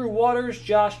 Drew Waters,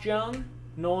 Josh Jung,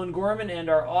 Nolan Gorman, and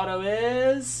our auto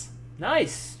is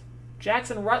nice.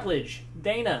 Jackson Rutledge,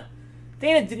 Dana.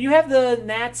 Dana, did you have the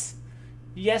Nats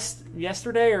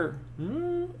yesterday or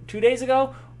 2 days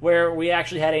ago where we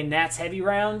actually had a Nats heavy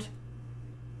round?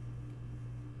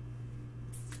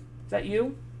 Is that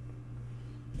you?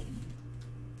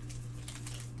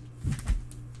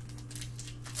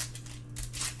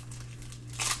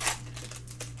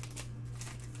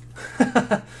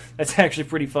 That's actually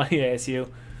pretty funny, ASU.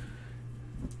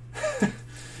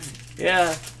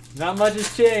 Yeah, not much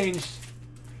has changed.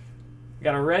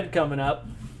 Got a red coming up.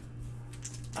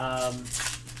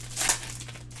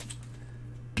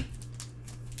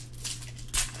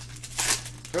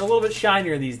 They're a little bit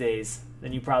shinier these days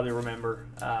than you probably remember.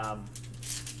 But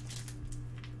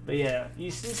yeah,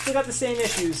 you still got the same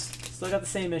issues. Still got the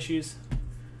same issues.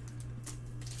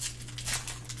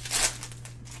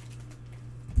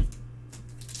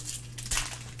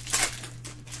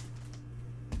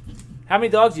 How many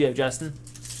dogs do you have, Justin?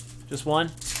 Just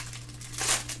one?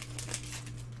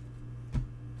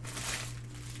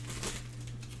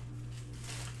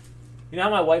 You know how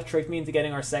my wife tricked me into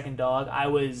getting our second dog? I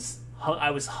was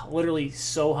literally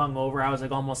so hungover. I was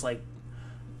like almost like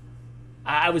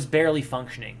I was barely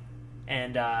functioning,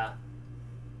 and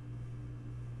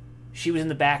she was in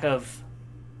the back of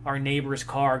our neighbor's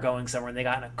car going somewhere, and they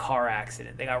got in a car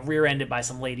accident. They got rear-ended by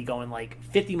some lady going like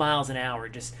 50 miles an hour.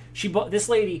 This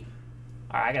lady.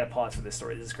 All right, I gotta pause for this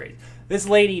story. This is crazy. This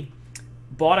lady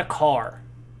bought a car.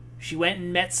 She went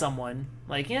and met someone.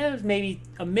 Like, yeah, it was maybe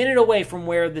a minute away from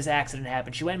where this accident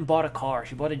happened. She went and bought a car.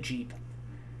 She bought a Jeep.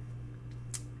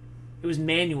 It was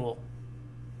manual.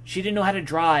 She didn't know how to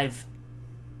drive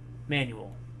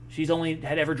manual. She's only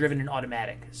had ever driven an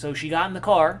automatic. So she got in the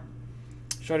car,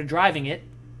 started driving it,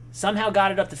 somehow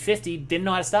got it up to 50, didn't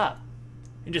know how to stop,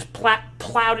 and just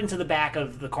plowed into the back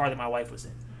of the car that my wife was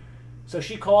in. So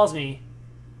she calls me,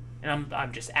 and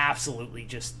I'm just absolutely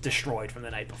just destroyed from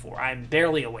the night before. I'm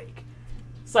barely awake.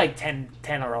 It's like 10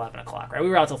 or 11 o'clock, right? We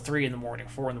were out till 3 in the morning,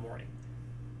 4 in the morning.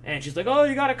 And she's like, oh,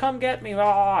 you got to come get me.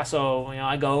 So,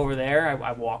 I go over there.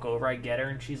 I walk over. I get her.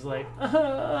 And she's like,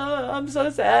 I'm so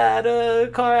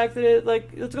sad. Car accident.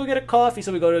 Like, let's go get a coffee.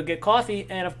 So we go to get coffee.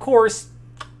 And, of course,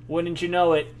 wouldn't you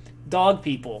know it, dog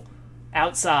people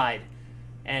outside.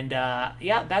 And,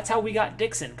 yeah, that's how we got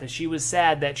Dixon. Because she was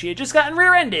sad that she had just gotten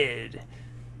rear-ended.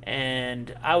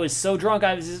 And I was so drunk,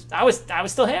 I was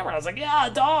still hammered. I was like, yeah,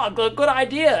 dog, good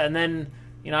idea. And then,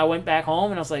 I went back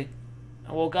home and I was like,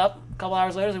 I woke up a couple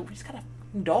hours later. I was like, we just got a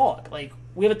dog. Like,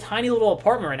 we have a tiny little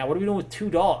apartment right now. What are we doing with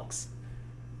 2 dogs?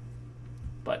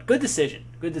 But good decision.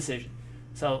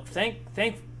 So thank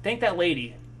that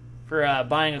lady for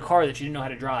buying a car that she didn't know how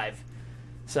to drive.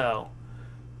 So.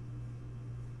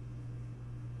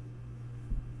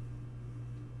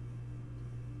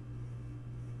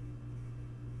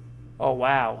 Oh,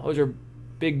 wow. Those are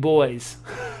big boys.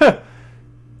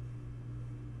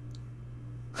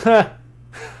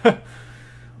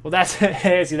 Well, that's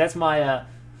my,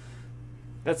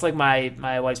 that's like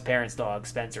my wife's parents' dog,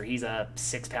 Spencer. He's a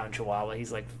 6-pound Chihuahua.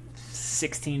 He's like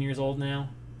 16 years old now.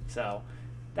 So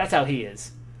that's how he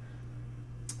is.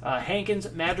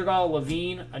 Hankins, Madrigal,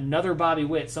 Levine, another Bobby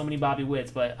Witt. So many Bobby Witts.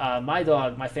 But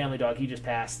my family dog, he just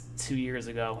passed 2 years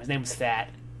ago. His name was Fat.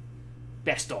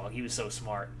 Best dog. He was so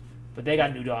smart. But they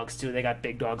got new dogs, too. They got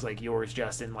big dogs like yours,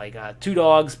 Justin. Like 2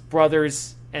 dogs,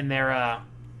 brothers, and they're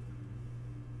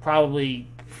probably...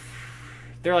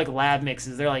 They're like lab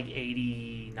mixes. They're like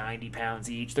 80, 90 pounds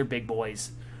each. They're big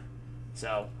boys.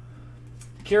 So,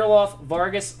 Kirilloff,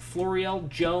 Vargas, Florial,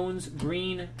 Jones,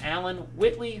 Greene, Allen,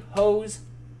 Whitley, Hose,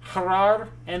 Harar,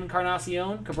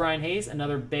 Encarnacion, Cabrian Hayes,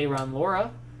 another Bayron Laura,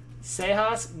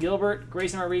 Sejas, Gilbert,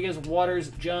 Grayson Rodriguez,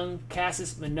 Waters, Jung,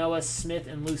 Cassis, Manoa, Smith,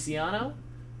 and Luciano.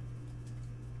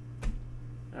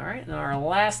 All right, and our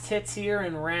last hits here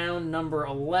in round number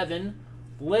 11.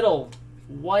 Little,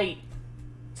 White,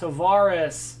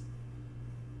 Tavares,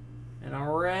 and a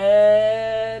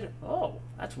red. Oh,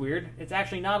 that's weird. It's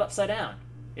actually not upside down.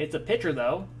 It's a pitcher,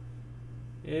 though.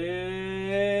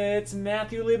 It's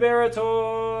Matthew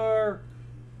Liberator.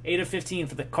 8 of 15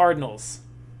 for the Cardinals.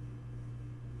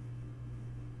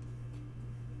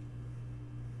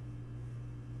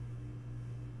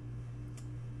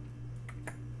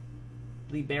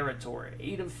 Liberator,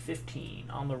 8 of 15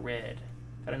 on the red.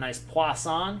 Got a nice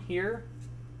Poisson here.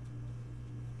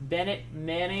 Bennett,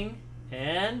 Manning,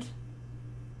 and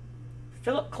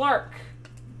Philip Clark.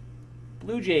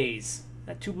 Blue Jays.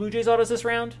 That 2 Blue Jays autos this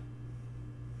round?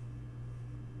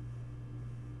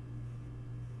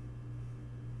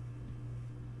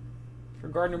 For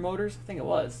Gardner Motors? I think it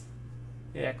was.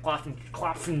 Yeah,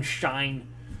 Klopfenstein.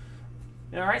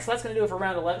 Alright, so that's going to do it for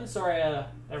round 11. Sorry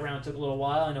that round took a little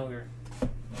while. I know we were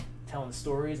telling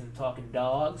stories and talking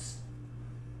dogs,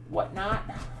 whatnot.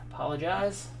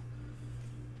 Apologize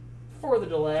for the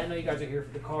delay. I know you guys are here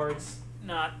for the cards,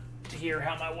 not to hear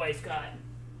how my wife got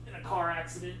in a car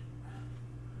accident.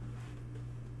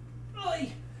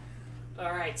 Oy.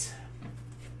 All right,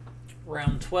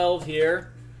 round 12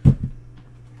 here.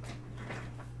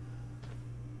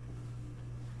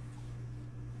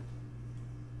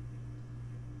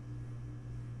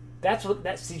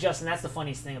 See, Justin, that's the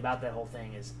funniest thing about that whole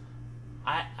thing is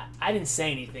I didn't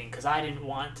say anything because I didn't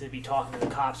want to be talking to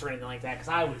the cops or anything like that because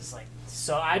I was like,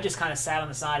 so I just kind of sat on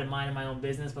the side and minded my own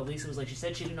business. But Lisa was like, she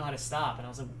said she didn't know how to stop, and I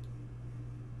was like,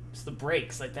 it's the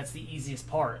brakes. Like, that's the easiest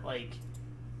part. Like,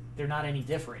 they're not any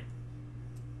different.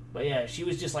 But yeah, she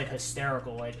was just like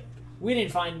hysterical. Like, we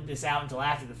didn't find this out until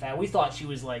after the fact. We thought she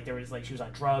was like, she was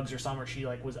on drugs or something, or she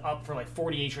like was up for like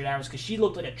 48 straight hours, because she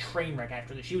looked like a train wreck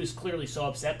after this. She was clearly so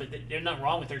upset, but there's nothing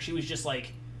wrong with her. She was just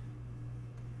like,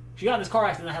 she got in this car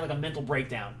accident and had like a mental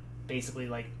breakdown, basically,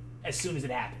 like as soon as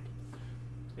it happened.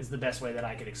 Is the best way that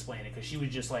I could explain it, because she was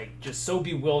just so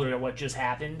bewildered at what just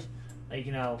happened. Like,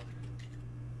 you know,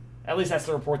 at least that's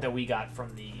the report that we got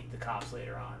from the cops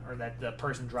later on, or that the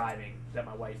person driving, that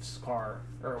my wife's car,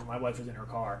 or my wife was in her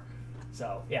car.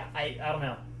 So yeah, I don't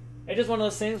know. It's just one of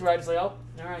those things where I just like, oh,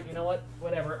 all right, you know what,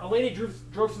 whatever. A lady drove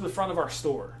through the front of our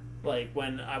store, like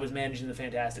when I was managing the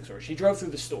Fantastic store. She drove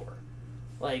through the store,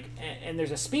 like, and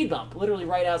there's a speed bump literally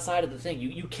right outside of the thing.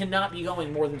 You cannot be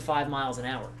going more than 5 miles an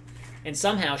hour. And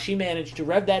somehow she managed to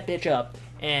rev that bitch up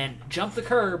and jump the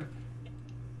curb,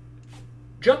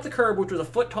 which was a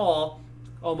foot tall,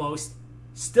 almost,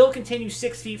 still continue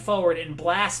 6 feet forward and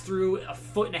blast through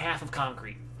 1.5 feet of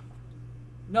concrete.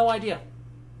 No idea.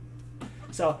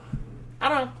 So, I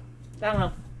don't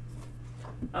know.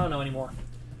 I don't know anymore.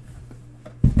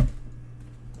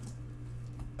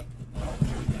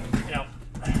 You know.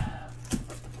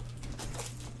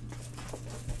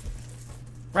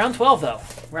 Round 12, though.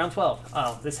 Round 12.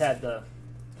 Oh, this had I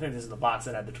think this is the box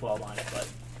that had the 12 on it, but...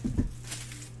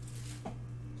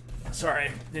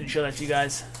 Sorry, didn't show that to you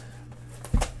guys.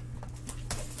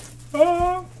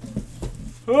 Ah!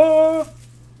 Ah!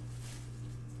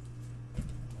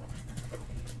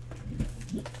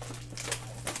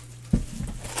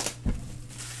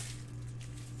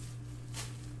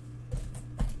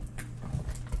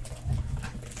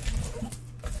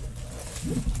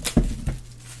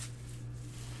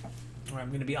 I'm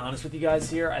going to be honest with you guys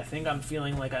here. I think I'm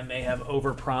feeling like I may have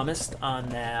overpromised on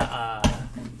that,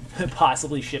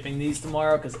 possibly shipping these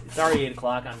tomorrow, because it's already 8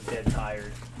 o'clock. I'm dead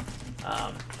tired.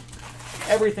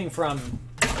 Everything from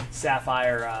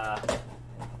Sapphire,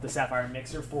 the Sapphire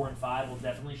Mixer 4 and 5 will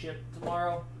definitely ship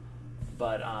tomorrow.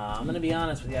 But I'm going to be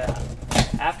honest with you.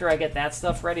 After I get that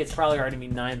stuff ready, it's probably already going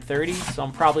to be 9:30, so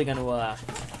I'm probably going to...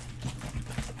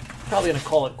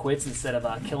 call it quits instead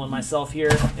of killing myself here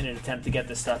in an attempt to get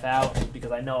this stuff out,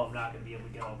 because I know I'm not going to be able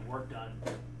to get all the work done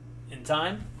in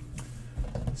time.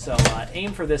 So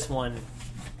aim for this one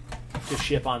to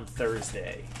ship on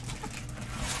Thursday.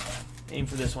 Aim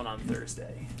for this one on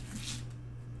Thursday.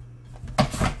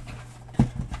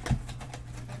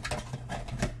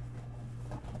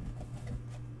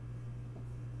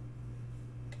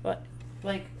 But,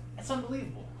 like, it's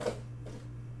unbelievable.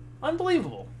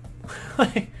 Unbelievable.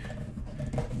 Like,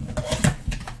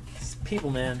 people,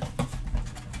 man.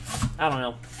 I don't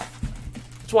know.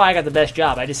 That's why I got the best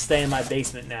job. I just stay in my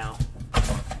basement now.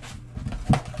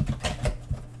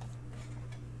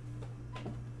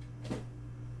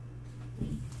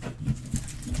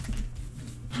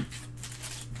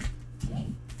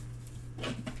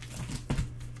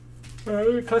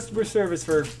 Customer service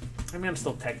for... I mean, I'm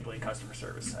still technically in customer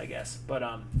service, I guess. But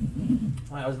I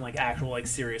was in, like, actual, like,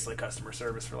 serious, like, customer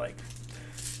service for, like,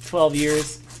 12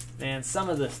 years. Man, some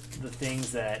of the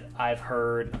things that I've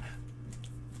heard...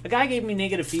 A guy gave me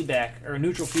negative feedback, or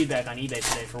neutral feedback on eBay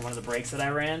today for one of the breaks that I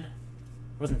ran. It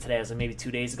wasn't today, it was like maybe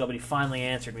 2 days ago, but he finally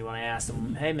answered me when I asked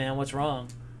him, hey man, what's wrong?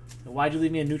 Why'd you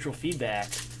leave me a neutral feedback?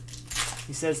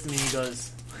 He says to me, he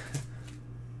goes,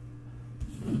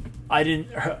 I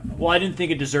didn't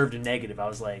think it deserved a negative. I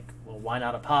was like, well, why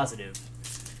not a positive?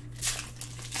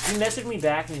 He messaged me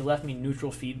back and he left me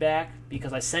neutral feedback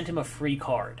because I sent him a free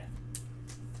card.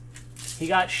 He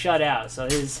got shut out, so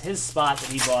his spot that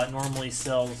he bought normally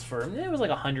sells for, it was like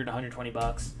 100, 120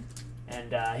 bucks,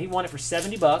 and he won it for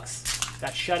 70 bucks.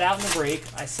 Got shut out in the break.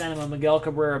 I sent him a Miguel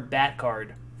Cabrera bat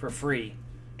card for free,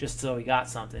 just so he got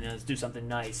something. Let's do something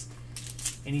nice.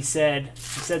 And he said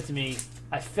to me,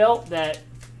 I felt that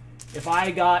if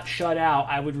I got shut out,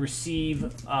 I would receive,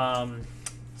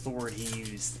 what's the word he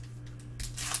used?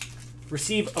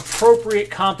 Receive appropriate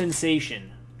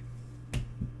compensation.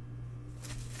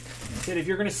 He said, if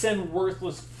you're going to send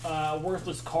worthless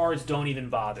cards, don't even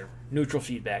bother. Neutral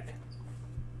feedback.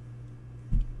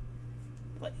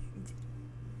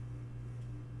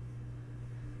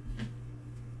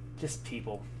 Just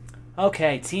people.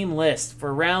 Okay, team list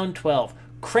for round 12.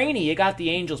 Craney, you got the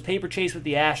Angels. Paper Chase with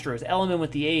the Astros. Element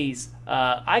with the A's.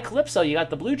 Calypso, you got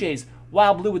the Blue Jays.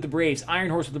 Wild Blue with the Braves. Iron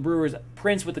Horse with the Brewers.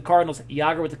 Prince with the Cardinals.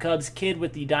 Yager with the Cubs. Kid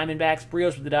with the Diamondbacks.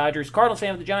 Brios with the Dodgers. Cardinals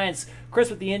fan with the Giants. Chris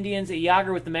with the Indians.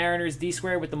 Yager with the Mariners.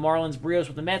 D-Square with the Marlins. Brios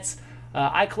with the Mets.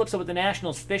 Calypso with the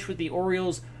Nationals. Fish with the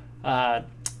Orioles.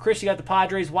 Chris, you got the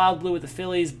Padres. Wild Blue with the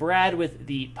Phillies. Brad with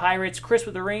the Pirates. Chris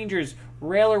with the Rangers.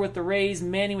 Railer with the Rays.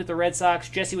 Manny with the Red Sox.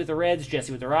 Jesse with the Reds.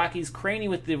 Jesse with the Rockies. Craney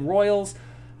with the Royals.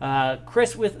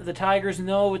 Chris with the Tigers,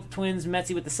 Noah with the Twins,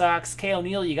 Metsy with the Sox. K.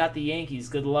 O'Neill, you got the Yankees.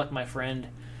 Good luck, my friend.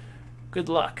 Good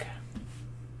luck.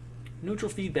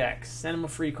 Neutral feedback. Send him a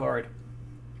free card.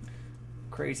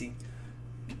 Crazy.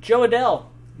 Joe Adell,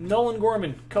 Nolan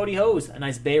Gorman, Cody Hose, a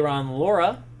nice Bayron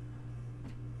Laura.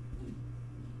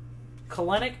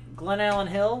 Kalenic, Glenn Allen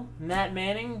Hill, Matt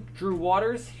Manning, Drew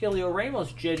Waters, Helio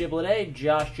Ramos, JJ Bleday,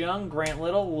 Josh Young, Grant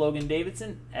Little, Logan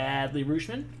Davidson, Adley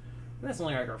Rutschman. That's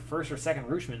only like our first or second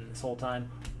Rutschman this whole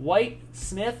time. White,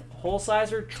 Smith,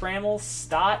 Holsizer, Trammell,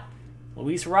 Stott,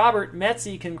 Luis Robert,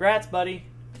 Metsy, congrats, buddy.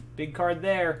 Big card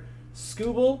there.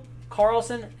 Skubal,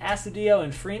 Carlson, Astudillo,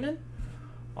 and Freeman.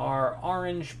 Our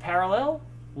orange parallel.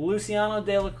 Luciano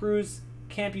de la Cruz,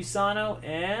 Campusano,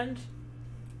 and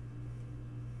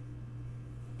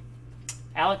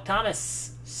Alec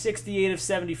Thomas, 68 of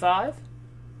 75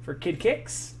 for Kid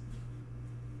Kicks.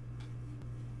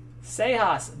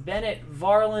 Sejas, Bennett,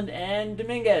 Varland, and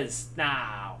Dominguez.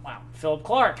 Wow. Philip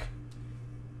Clark.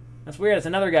 That's weird. That's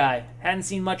another guy. Hadn't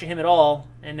seen much of him at all,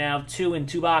 and now 2 in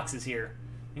 2 boxes here,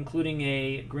 including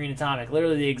a Green Atomic.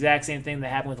 Literally the exact same thing that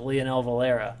happened with Leonel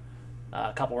Valera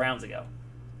a couple rounds ago.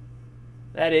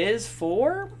 That is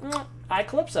for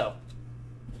Eclipso.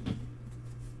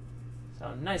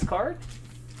 So, nice card.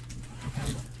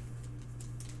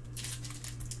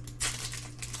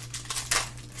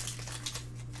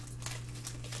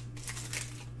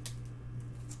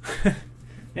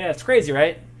 Yeah, it's crazy,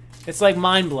 right? It's like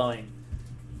mind-blowing.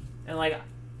 And like,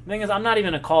 the thing is, I'm not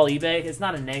even going to call eBay. It's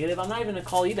not a negative. I'm not even going to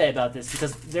call eBay about this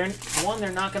because they're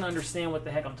not going to understand what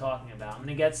the heck I'm talking about. I'm going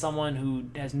to get someone who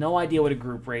has no idea what a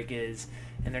group break is,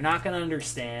 and they're not going to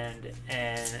understand,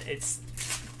 and it's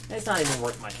not even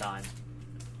worth my time.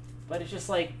 But it's just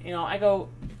like, I go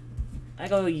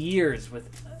years with,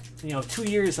 2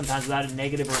 years sometimes without a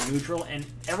negative or a neutral, and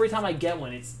every time I get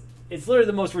one, it's literally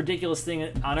the most ridiculous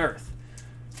thing on earth.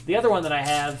 The other one that I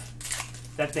have,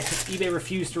 that eBay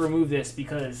refused to remove this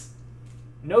because,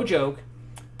 no joke,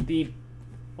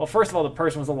 first of all, the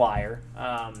person was a liar.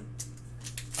 I'll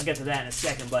get to that in a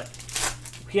second, but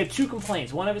he had 2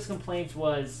 complaints. One of his complaints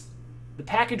was the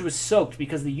package was soaked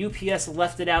because the UPS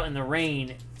left it out in the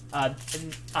rain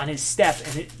on his step,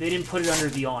 and they didn't put it under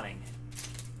the awning.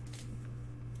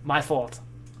 My fault.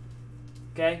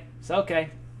 Okay? So, okay.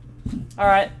 All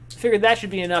right. Figured that should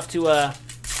be enough to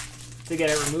get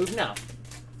it removed. No.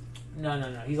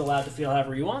 He's allowed to feel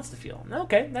however he wants to feel.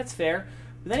 Okay, that's fair.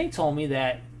 But then he told me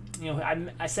that,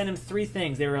 I sent him 3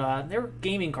 things. They were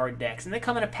gaming card decks, and they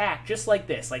come in a pack just like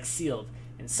this, like sealed.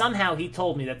 And somehow he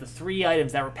told me that the 3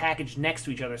 items that were packaged next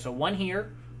to each other, so one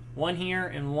here,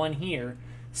 and one here,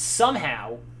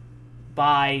 somehow,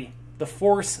 by the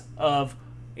force of,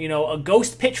 a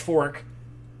ghost pitchfork,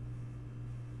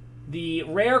 the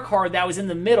rare card that was in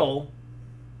the middle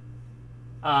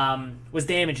was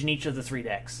damaged in each of the 3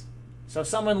 decks. So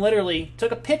someone literally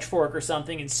took a pitchfork or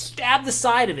something and stabbed the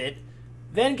side of it,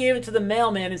 then gave it to the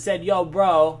mailman and said, "Yo,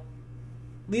 bro,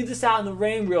 leave this out in the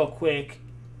rain real quick.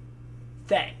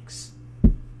 Thanks."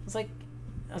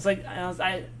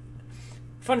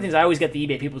 Funny thing is, I always get the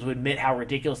eBay people to admit how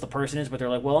ridiculous the person is, but they're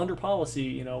like, well, under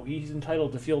policy, he's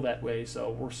entitled to feel that way,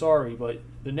 so we're sorry, but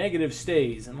the negative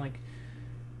stays. And like,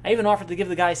 I even offered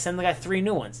to send the guy 3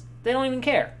 new ones. They don't even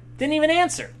care. Didn't even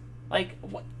answer. Like,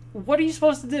 what are you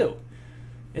supposed to do?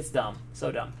 It's dumb.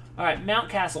 So dumb. All right,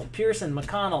 Mountcastle, Pearson,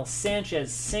 McConnell,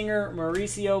 Sanchez, Singer,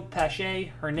 Mauricio,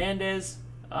 Pache, Hernandez.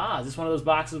 Is this one of those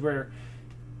boxes where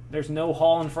there's no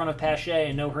Hall in front of Pache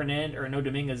and no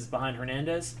Dominguez behind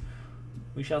Hernandez?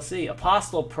 We shall see.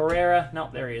 Apostle, Pereira. No,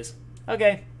 there he is.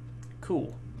 Okay,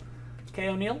 cool. K.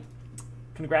 O'Neill.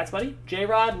 Congrats, buddy.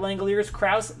 J-Rod, Langoliers,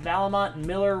 Krause, Valamont,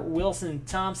 Miller, Wilson,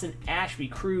 Thompson, Ashby,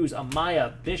 Cruz,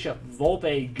 Amaya, Bishop,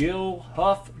 Volpe, Gill,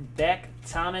 Huff, Beck,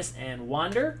 Thomas, and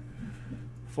Wander.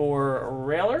 For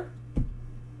Railer.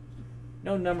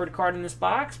 No numbered card in this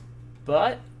box,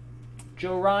 but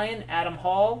Joe Ryan, Adam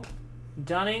Hall,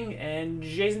 Dunning, and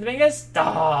Jason Dominguez.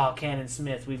 Cannon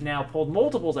Smith. We've now pulled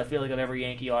multiples, I feel like, of every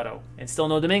Yankee auto. And still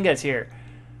no Dominguez here.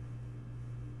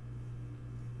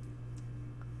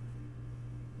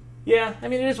 Yeah,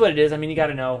 it is what it is. You got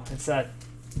to know. It's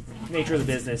nature of the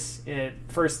business.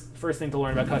 First thing to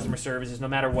learn about customer service is no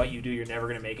matter what you do, you're never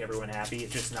going to make everyone happy.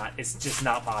 It's just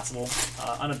not possible.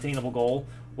 Unobtainable goal,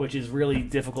 which is really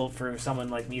difficult for someone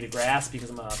like me to grasp because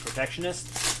I'm a perfectionist.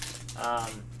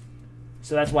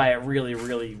 So that's why it really,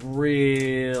 really,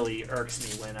 really irks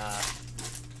me when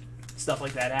stuff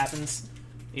like that happens.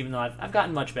 Even though I've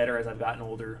gotten much better as I've gotten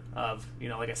older of,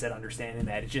 like I said, understanding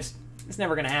that it's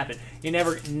never going to happen. You're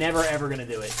never ever going to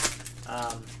do it.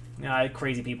 I had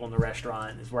crazy people in the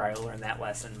restaurant is where I learned that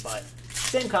lesson. But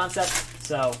same concept.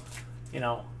 So, you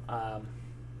know,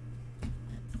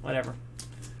 whatever.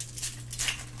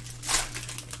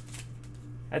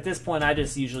 At this point, I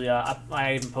just usually,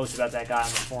 I even post about that guy on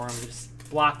the forum. Just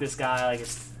block this guy, like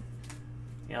it's,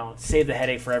 you know, save the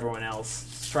headache for everyone else.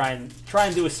 Just try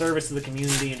and do a service to the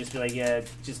community and just be like, yeah,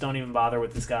 just don't even bother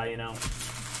with this guy, you know.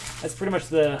 That's pretty much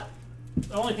the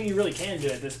only thing you really can do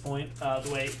at this point, the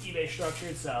way eBay's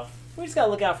structured. So we just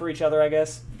gotta look out for each other, I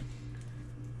guess.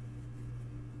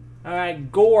 All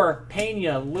right, Gore,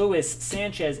 Pena, Lewis,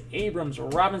 Sanchez, Abrams,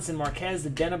 Robinson, Marquez,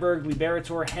 Denneberg,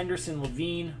 Liberator, Henderson,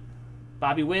 Levine,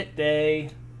 Bobby Witt Day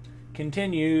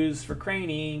continues for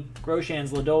Craney, Groshans,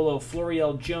 Lodolo,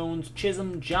 Florial, Jones,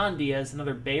 Chisholm, John Diaz,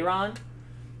 another Bayron,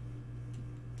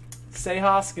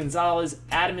 Sejas, Gonzalez,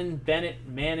 Adaman, Bennett,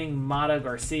 Manning, Mata,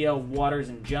 Garcia, Waters,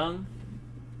 and Jung.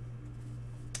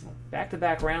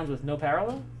 Back-to-back rounds with no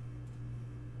parallel.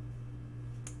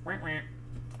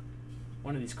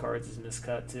 One of these cards is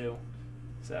miscut too,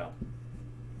 so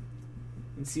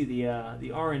you can see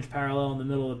the orange parallel in the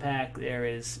middle of the pack there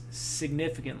is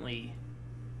significantly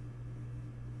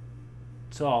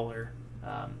taller.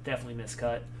 Definitely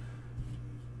miscut.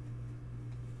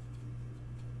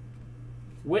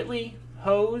 Whitley,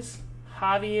 Hose,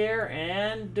 Javier,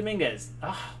 and Dominguez.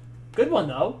 Ah, good one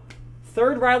though.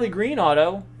 Third Riley Greene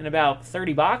auto in about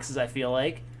 30 boxes, I feel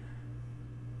like.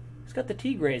 Who's got the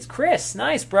Tigres? Chris,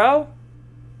 nice, bro.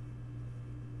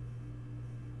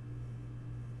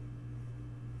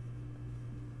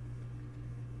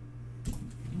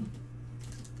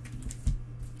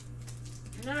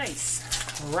 Nice.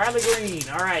 Riley Greene.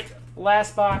 All right,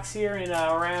 last box here in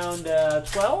around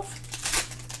 12.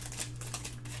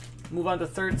 Move on to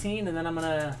 13, and then I'm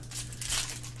gonna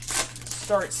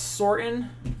start sorting.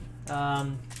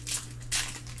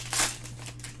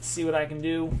 See what I can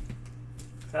do.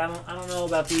 I don't know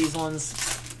about these ones.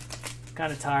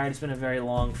 Kind of tired. It's been a very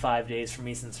long 5 days for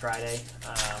me since Friday.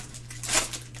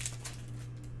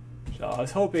 So I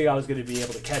was hoping I was going to be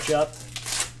able to catch up.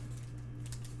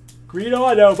 Green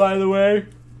auto, by the way.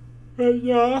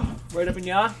 Right up in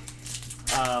ya.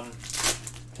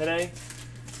 Today.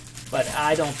 But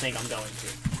I don't think I'm going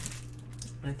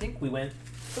to. I think we went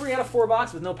 3 out of 4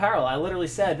 boxes with no parallel. I literally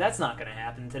said that's not going to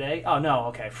happen today. Oh, no.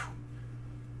 Okay.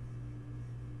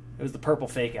 It was the purple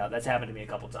fake out. That's happened to me a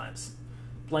couple times.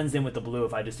 Blends in with the blue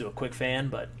if I just do a quick fan,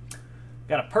 but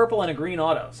got a purple and a green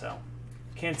auto, so.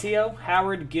 Cantillo,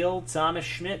 Howard, Gill, Thomas,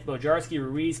 Schmidt, Bojarski,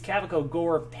 Ruiz, Cavaco,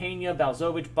 Gore, Pena,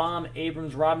 Balzovich, Baum,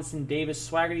 Abrams, Robinson, Davis,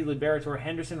 Swaggerty, Liberator,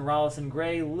 Henderson, Rollison,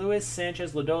 Gray, Lewis,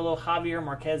 Sanchez, Lodolo, Javier,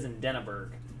 Marquez, and Denneberg.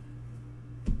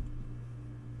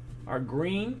 Our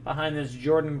green behind this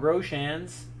Jordan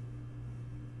Groshans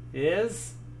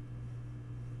is,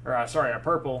 our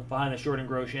purple behind this Jordan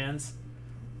Groshans.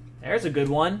 There's a good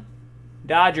one.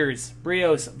 Dodgers,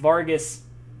 Brios, Vargas,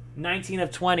 19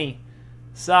 of 20.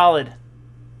 Solid.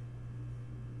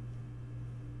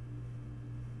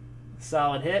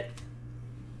 Solid hit.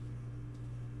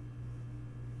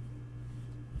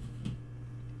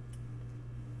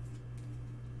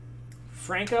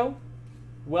 Franco,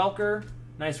 Welker,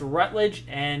 nice Rutledge,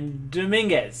 and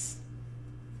Dominguez.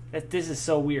 This is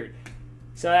so weird.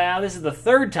 So now this is the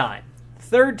third time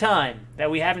that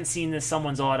we haven't seen this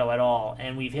someone's auto at all,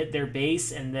 and we've hit their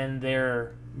base and then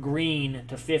their green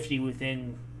to 50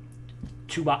 within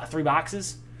 3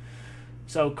 boxes.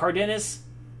 So Cardenas,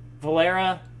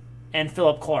 Valera, and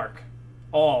Philip Clark,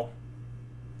 all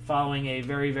following a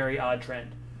very, very odd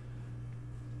trend.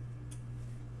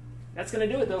 That's going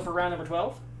to do it, though, for round number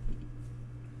 12.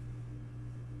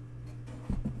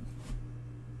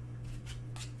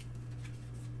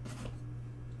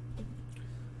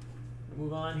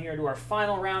 Move on here to our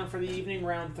final round for the evening,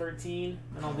 round 13.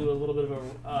 And I'll do a little bit of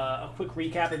a quick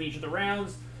recap of each of the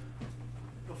rounds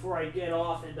before I get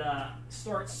off and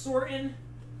start sorting.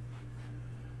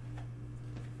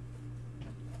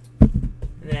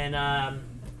 And then,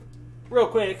 real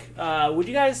quick, do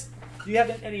you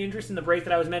have any interest in the break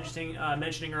that I was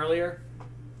mentioning earlier?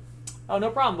 Oh, no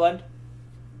problem, bud.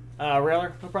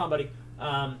 Railer, no problem, buddy.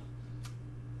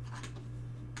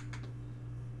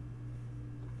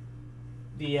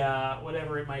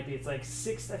 Whatever it might be, it's like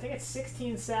I think it's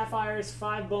 16 Sapphires,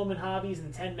 5 Bowman Hobbies,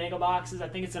 and 10 Mega Boxes. I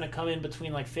think it's going to come in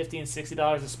between like $50 and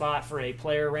 $60 a spot for a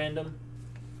player random.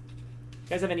 You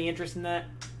guys have any interest in that?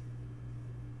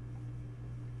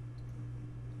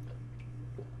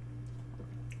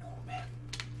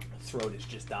 Throat is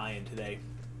just dying today.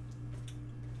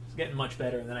 It's getting much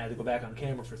better, and then I had to go back on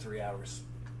camera for 3 hours.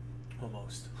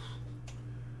 Almost.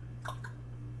 All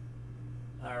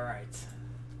right.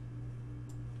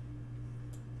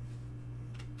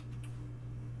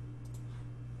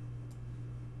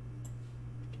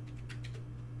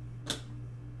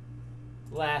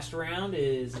 Last round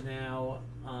is now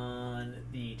on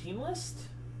the team list.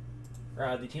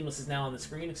 Or the team list is now on the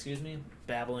screen, excuse me.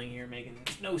 Babbling here, making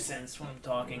no sense when I'm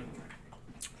talking.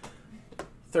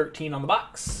 13 on the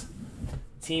box.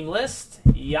 Team list,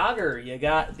 Yager, you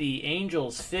got the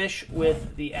Angels. Fish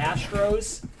with the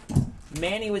Astros.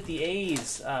 Manny with the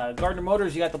A's. Gardner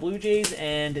Motors, you got the Blue Jays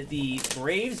and the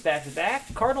Braves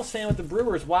back-to-back. Cardinals fan with the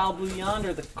Brewers. Wild Blue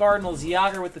Yonder, the Cardinals.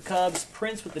 Yager with the Cubs.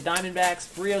 Prince with the Diamondbacks.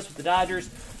 Brios with the Dodgers.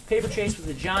 Paper Chase with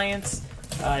the Giants.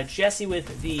 Jesse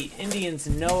with the Indians.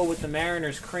 Noah with the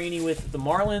Mariners. Greene with the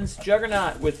Marlins.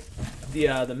 Juggernaut with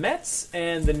the Mets.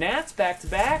 And the Nats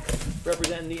back-to-back,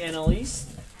 representing the NL East.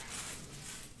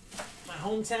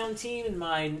 Hometown team and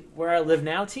my Where I Live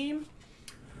Now team.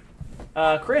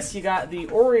 Chris, you got the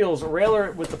Orioles.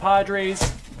 Railer with the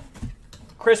Padres.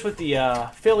 Chris with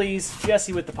the Phillies.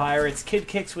 Jesse with the Pirates. Kid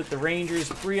Kicks with the Rangers.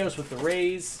 Brios with the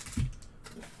Rays.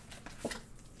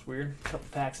 It's weird. A couple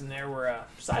packs in there were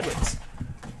sideways.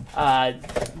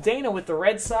 Dana with the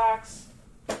Red Sox.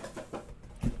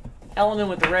 Elliman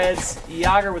with the Reds.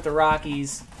 Yager with the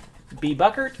Rockies. B.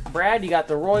 Buckert. Brad, you got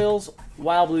the Royals.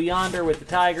 Wild Blue Yonder with the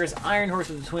Tigers, Iron Horse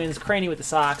with the Twins, Greene with the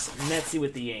Sox, Metsy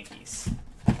with the Yankees.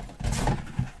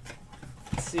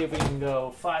 Let's see if we can go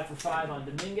 5 for 5 on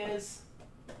Dominguez.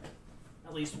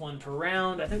 At least one per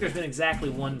round. I think there's been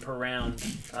exactly one per round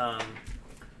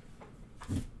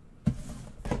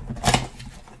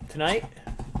tonight.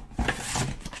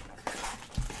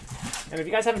 And if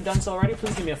you guys haven't done so already,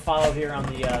 please give me a follow here on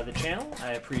the channel.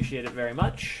 I appreciate it very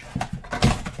much.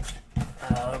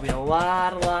 There'll be a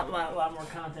lot more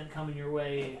content coming your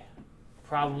way,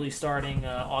 probably starting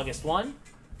August 1.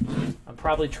 I'm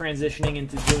probably transitioning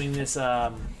into doing this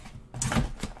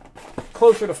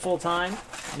closer to full-time.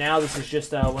 Now this is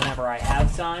just whenever I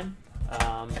have time.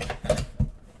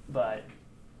 But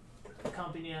the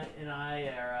company and I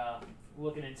are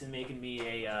looking into making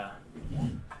me a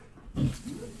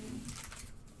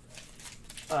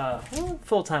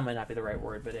full-time might not be the right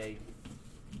word, but a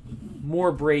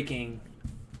more breaking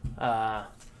and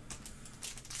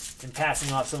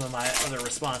passing off some of my other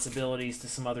responsibilities to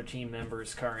some other team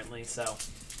members currently. So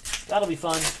that'll be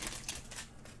fun.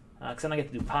 Because then I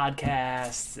get to do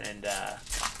podcasts and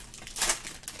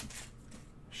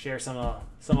share some of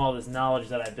all this knowledge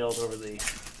that I built over the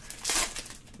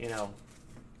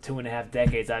 2.5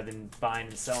 decades I've been buying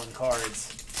and selling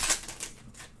cards.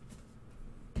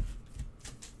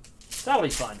 So that'll be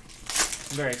fun.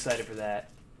 I'm very excited for that.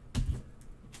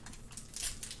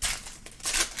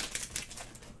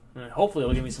 And hopefully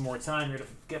it'll give me some more time here to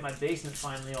get my basement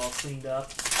finally all cleaned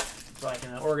up so I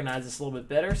can organize this a little bit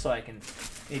better so I can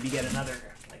maybe get another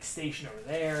station over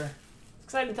there.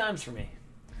 Exciting times for me.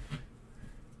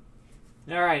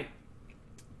 All right.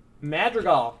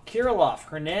 Madrigal, Kirilloff,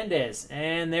 Hernandez,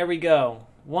 and there we go.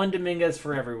 One Dominguez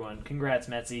for everyone. Congrats,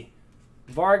 Metsy.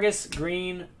 Vargas,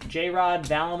 Greene, J-Rod,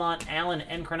 Valamont, Allen,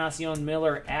 Encarnacion,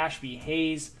 Miller, Ashby,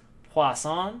 Hayes,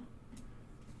 Poisson,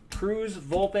 Cruz,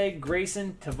 Volpe,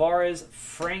 Grayson, Tavares,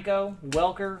 Franco,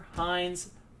 Welker, Hines,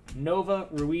 Nova,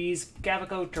 Ruiz,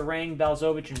 Gavico, Terang,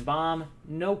 Balzovich, and Baum.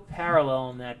 No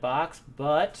parallel in that box,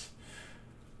 but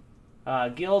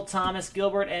Gill, Thomas,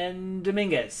 Gilbert, and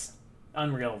Dominguez.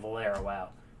 Unreal Valera, wow.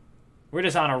 We're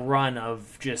just on a run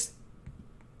of just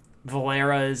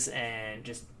Valeras and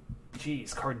just,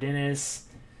 Cardenas,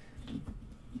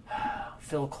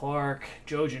 Phil Clark,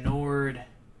 Joe Genord,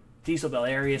 Diesel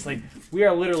Bellarius. We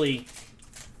are literally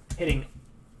hitting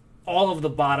all of the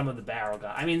bottom of the barrel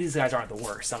guys. I mean, these guys aren't the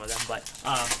worst, some of them, but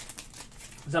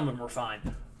some of them were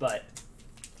fine. But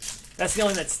that's the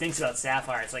only thing that stinks about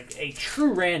Sapphire. It's like a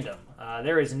true random.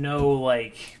 There is no,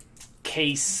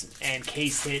 case and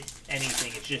case hit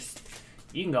anything. It's just,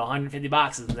 you can go 150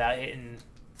 boxes without hitting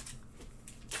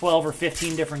 12 or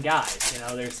 15 different guys.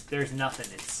 There's nothing.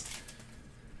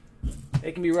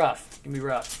 It can be rough. It can be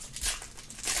rough.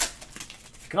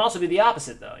 It can also be the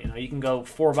opposite, though. You can go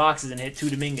 4 boxes and hit 2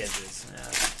 Dominguez's.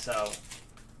 So,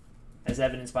 as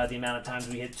evidenced by the amount of times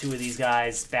we hit 2 of these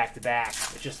guys back to back,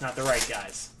 it's just not the right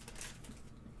guys.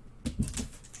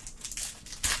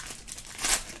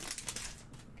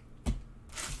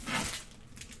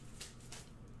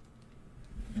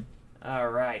 All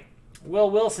right.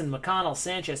 Will Wilson, McConnell,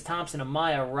 Sanchez, Thompson,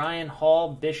 Amaya, Ryan,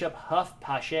 Hall, Bishop, Huff,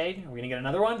 Pache. Are we going to get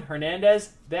another one?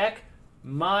 Hernandez, Beck,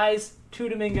 Mize, 2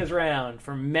 Dominguez round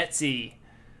from Metsy.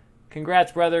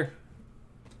 Congrats, brother.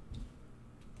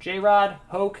 J-Rod,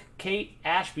 Hoke, Kate,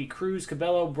 Ashby, Cruz,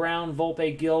 Cabello, Brown,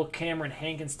 Volpe, Gill, Cameron,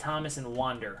 Hankins, Thomas, and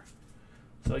Wander.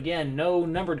 So again, no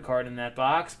numbered card in that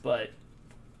box, but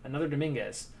another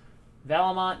Dominguez.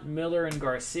 Valamont, Miller, and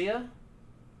Garcia.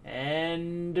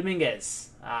 And Dominguez.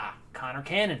 Ah, Connor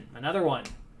Cannon, another one.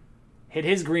 Hit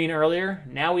his green earlier.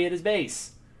 Now we hit his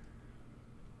base.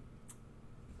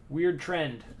 Weird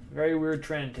trend. Very weird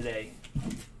trend today.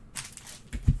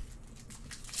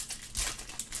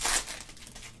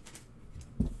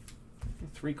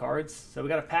 Three cards. So we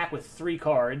got a pack with 3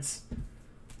 cards.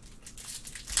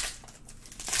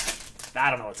 I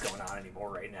don't know what's going on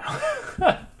anymore right now.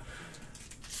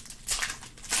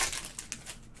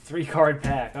 3-card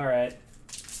pack. All right.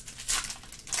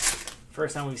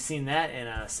 First time we've seen that in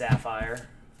a Sapphire.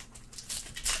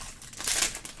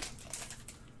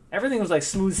 Everything was like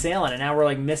smooth sailing, and now we're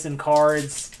like missing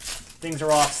cards. Things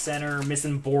are off center,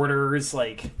 missing borders.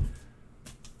 Like,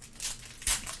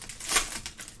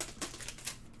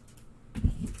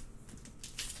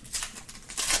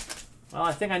 well,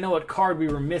 I think I know what card we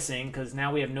were missing because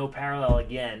now we have no parallel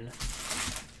again.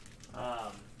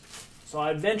 So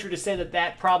I'd venture to say that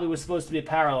that probably was supposed to be a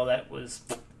parallel that was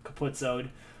kaputzoed.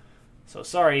 So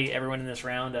sorry, everyone in this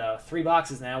round. 3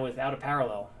 boxes now without a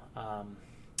parallel.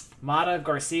 Mata,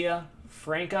 Garcia,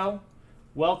 Franco,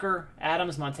 Welker,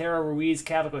 Adams, Montero, Ruiz,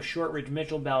 Cavaco, Shortridge,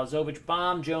 Mitchell, Balazovic,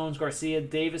 Baum, Jones, Garcia,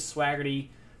 Davis, Swaggerty,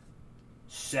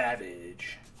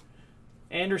 Savage.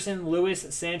 Anderson, Lewis,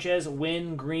 Sanchez,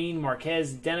 Wynn, Greene,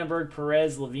 Marquez, Denneberg,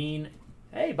 Perez, Levine.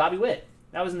 Hey, Bobby Witt.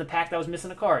 That was in the pack that was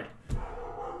missing a card.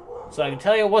 So I can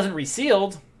tell you it wasn't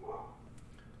resealed.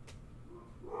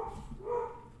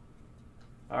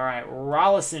 All right,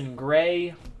 Rollison,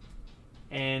 Gray,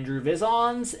 Andrew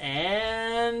Vizons,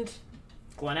 and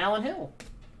Glenn Allen Hill.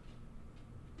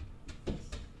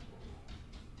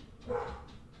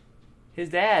 His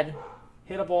dad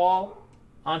hit a ball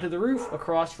onto the roof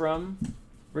across from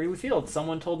Wrigley Field.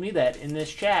 Someone told me that in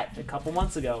this chat a couple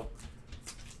months ago.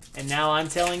 And now I'm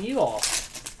telling you all.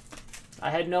 I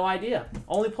had no idea.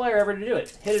 Only player ever to do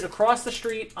it. Hit it across the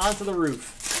street onto the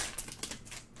roof.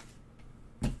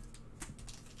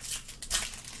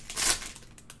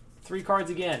 Three cards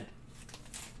again.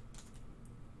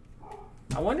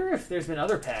 I wonder if there's been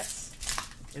other packs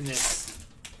in this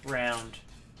round.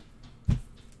 It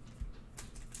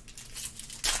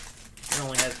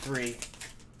only has 3.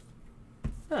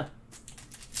 Huh.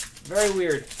 Very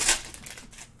weird.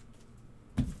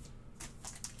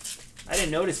 I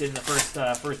didn't notice it in the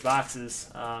first boxes.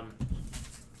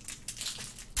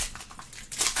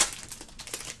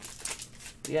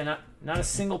 Yeah, not a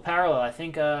single parallel. I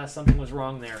think something was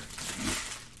wrong there.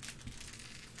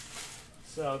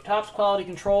 So Topps Quality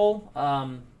Control,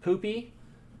 Poopy.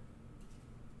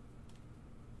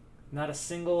 Not a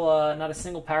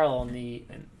single parallel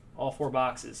in all 4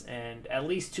 boxes, and at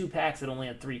least 2 packs that only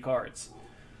had 3 cards.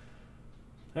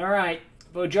 All right,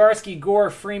 Bojarski, Gore,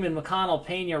 Freeman, McConnell,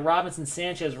 Pena, Robinson,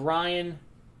 Sanchez, Ryan,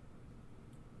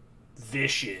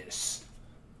 Vicious,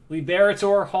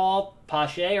 Liberator, Hall,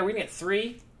 Pache. Are we gonna get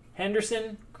 3?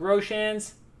 Henderson,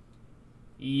 Groshans.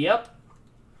 Yep.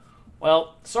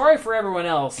 Well, sorry for everyone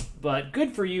else, but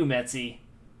good for you, Metzi.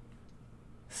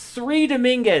 3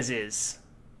 Dominguez's.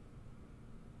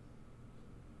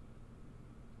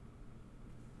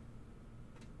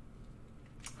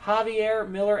 Javier,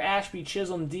 Miller, Ashby,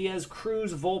 Chisholm, Diaz,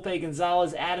 Cruz, Volpe,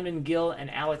 Gonzalez, Adaman, Gill,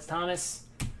 and Alex Thomas.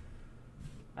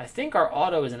 I think our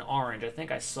auto is an orange. I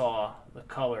think I saw the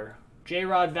color.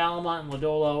 J-Rod, Valamont, and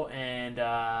Lodolo, and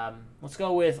let's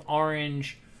go with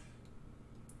orange.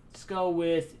 Let's go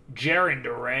with Jarren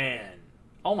Duran.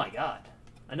 Oh my God,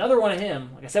 another one of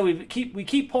him. Like I said, we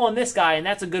keep pulling this guy, and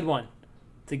that's a good one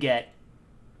to get.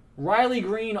 Riley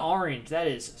Greene, orange. That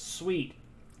is sweet.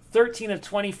 13 of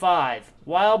 25.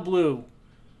 Wild Blue.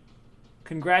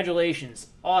 Congratulations.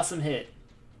 Awesome hit.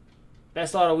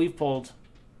 Best auto we've pulled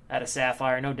out of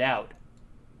Sapphire, no doubt.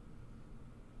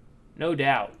 No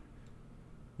doubt.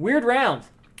 Weird round.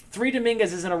 3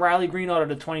 Dominguez isn't a Riley Greene auto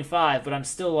to 25, but I'm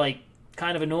still, like,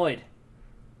 kind of annoyed.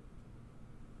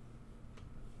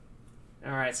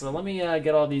 All right, so let me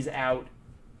get all these out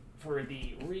for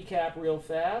the recap real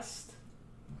fast.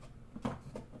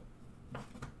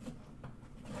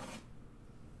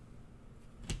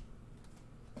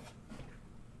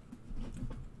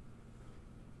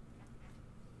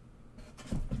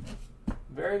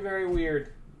 Very, very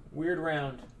weird. Weird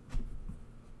round.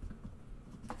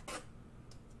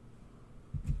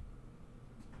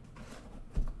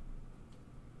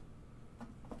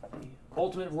 The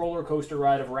ultimate roller coaster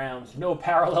ride of rounds. No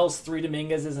parallels. 3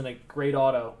 Dominguez isn't a great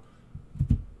auto.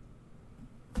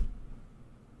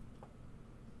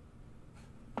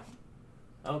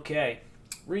 Okay.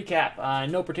 Recap.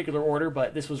 No particular order,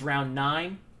 but this was round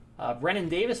 9. Brennan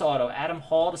Davis auto, Adam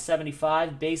Hall to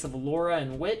 75, base of Laura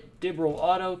and Witt. Dibble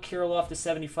auto, Kirilloff to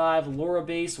 75, Laura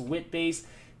base, Witt base,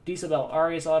 Dieselbel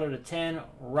Arias auto to 10,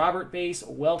 Robert base,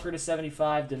 Welker to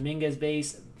 75, Dominguez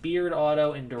base, Beard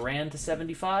auto, and Duran to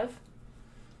 75.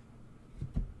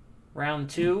 Round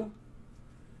 2,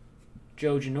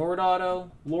 Joe Genord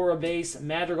auto, Laura base,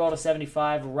 Madrigal to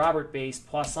 75, Robert base,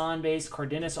 Poisson base,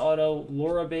 Cardenas auto,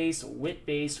 Laura base, Witt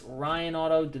base, Ryan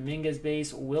auto, Dominguez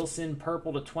base, Wilson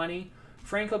purple to 20,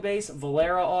 Franco base,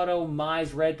 Valera auto,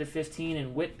 Mize red to 15,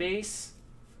 and Witt base.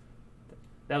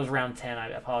 That was round 10. I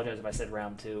apologize if I said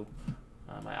round 2.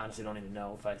 I honestly don't even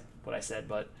know what I said,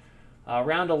 but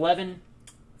round 11,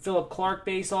 Philip Clark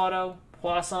base auto,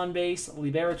 Poisson base,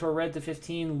 Liberator red to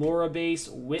 15, Laura base,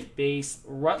 Witt base,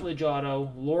 Rutledge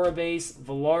auto, Laura base,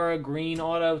 Valara Greene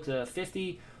auto to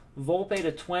 50, Volpe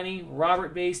to 20,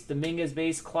 Robert base, Dominguez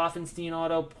base, Kloffenstein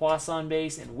auto, Poisson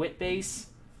base, and Witt base.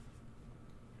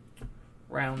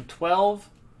 Round 12,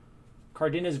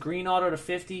 Cardenas Green auto to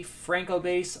 50, Franco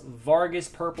base, Vargas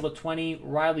purple to 20,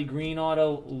 Riley Green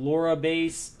auto, Laura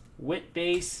base, Witt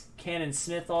base, Cannon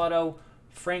Smith auto,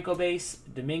 Franco base,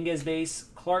 Dominguez base,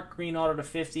 Clark Green auto to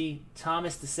 50,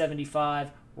 Thomas to 75,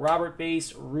 Robert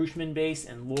base, Rooshman base,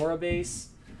 and Laura base.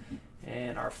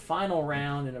 And our final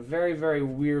round, in a very, very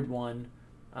weird one,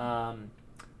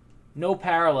 no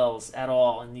parallels at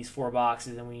all in these 4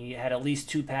 boxes, and we had at least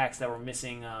 2 packs that were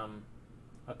missing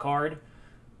a card.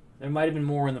 There might have been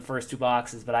more in the first 2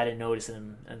 boxes, but I didn't notice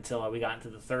them until we got into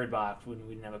the 3rd box when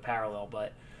we didn't have a parallel.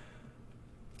 But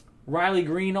Riley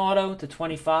Green auto to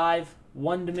 25,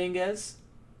 1 Dominguez,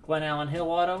 Glenn Allen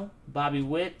Hill auto, Bobby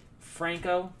Witt,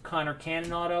 Franco, Connor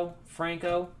Cannon auto,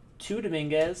 Franco, 2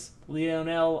 Dominguez,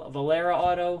 Leonel Valera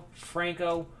auto,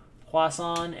 Franco,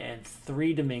 Poisson, and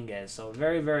 3 Dominguez. So a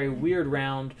very, very weird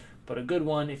round, but a good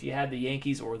one if you had the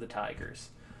Yankees or the Tigers.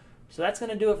 So that's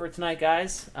going to do it for tonight,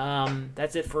 guys.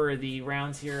 That's it for the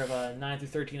rounds here of 9 through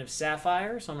 13 of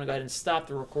Sapphire. So I'm going to go ahead and stop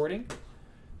the recording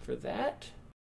for that.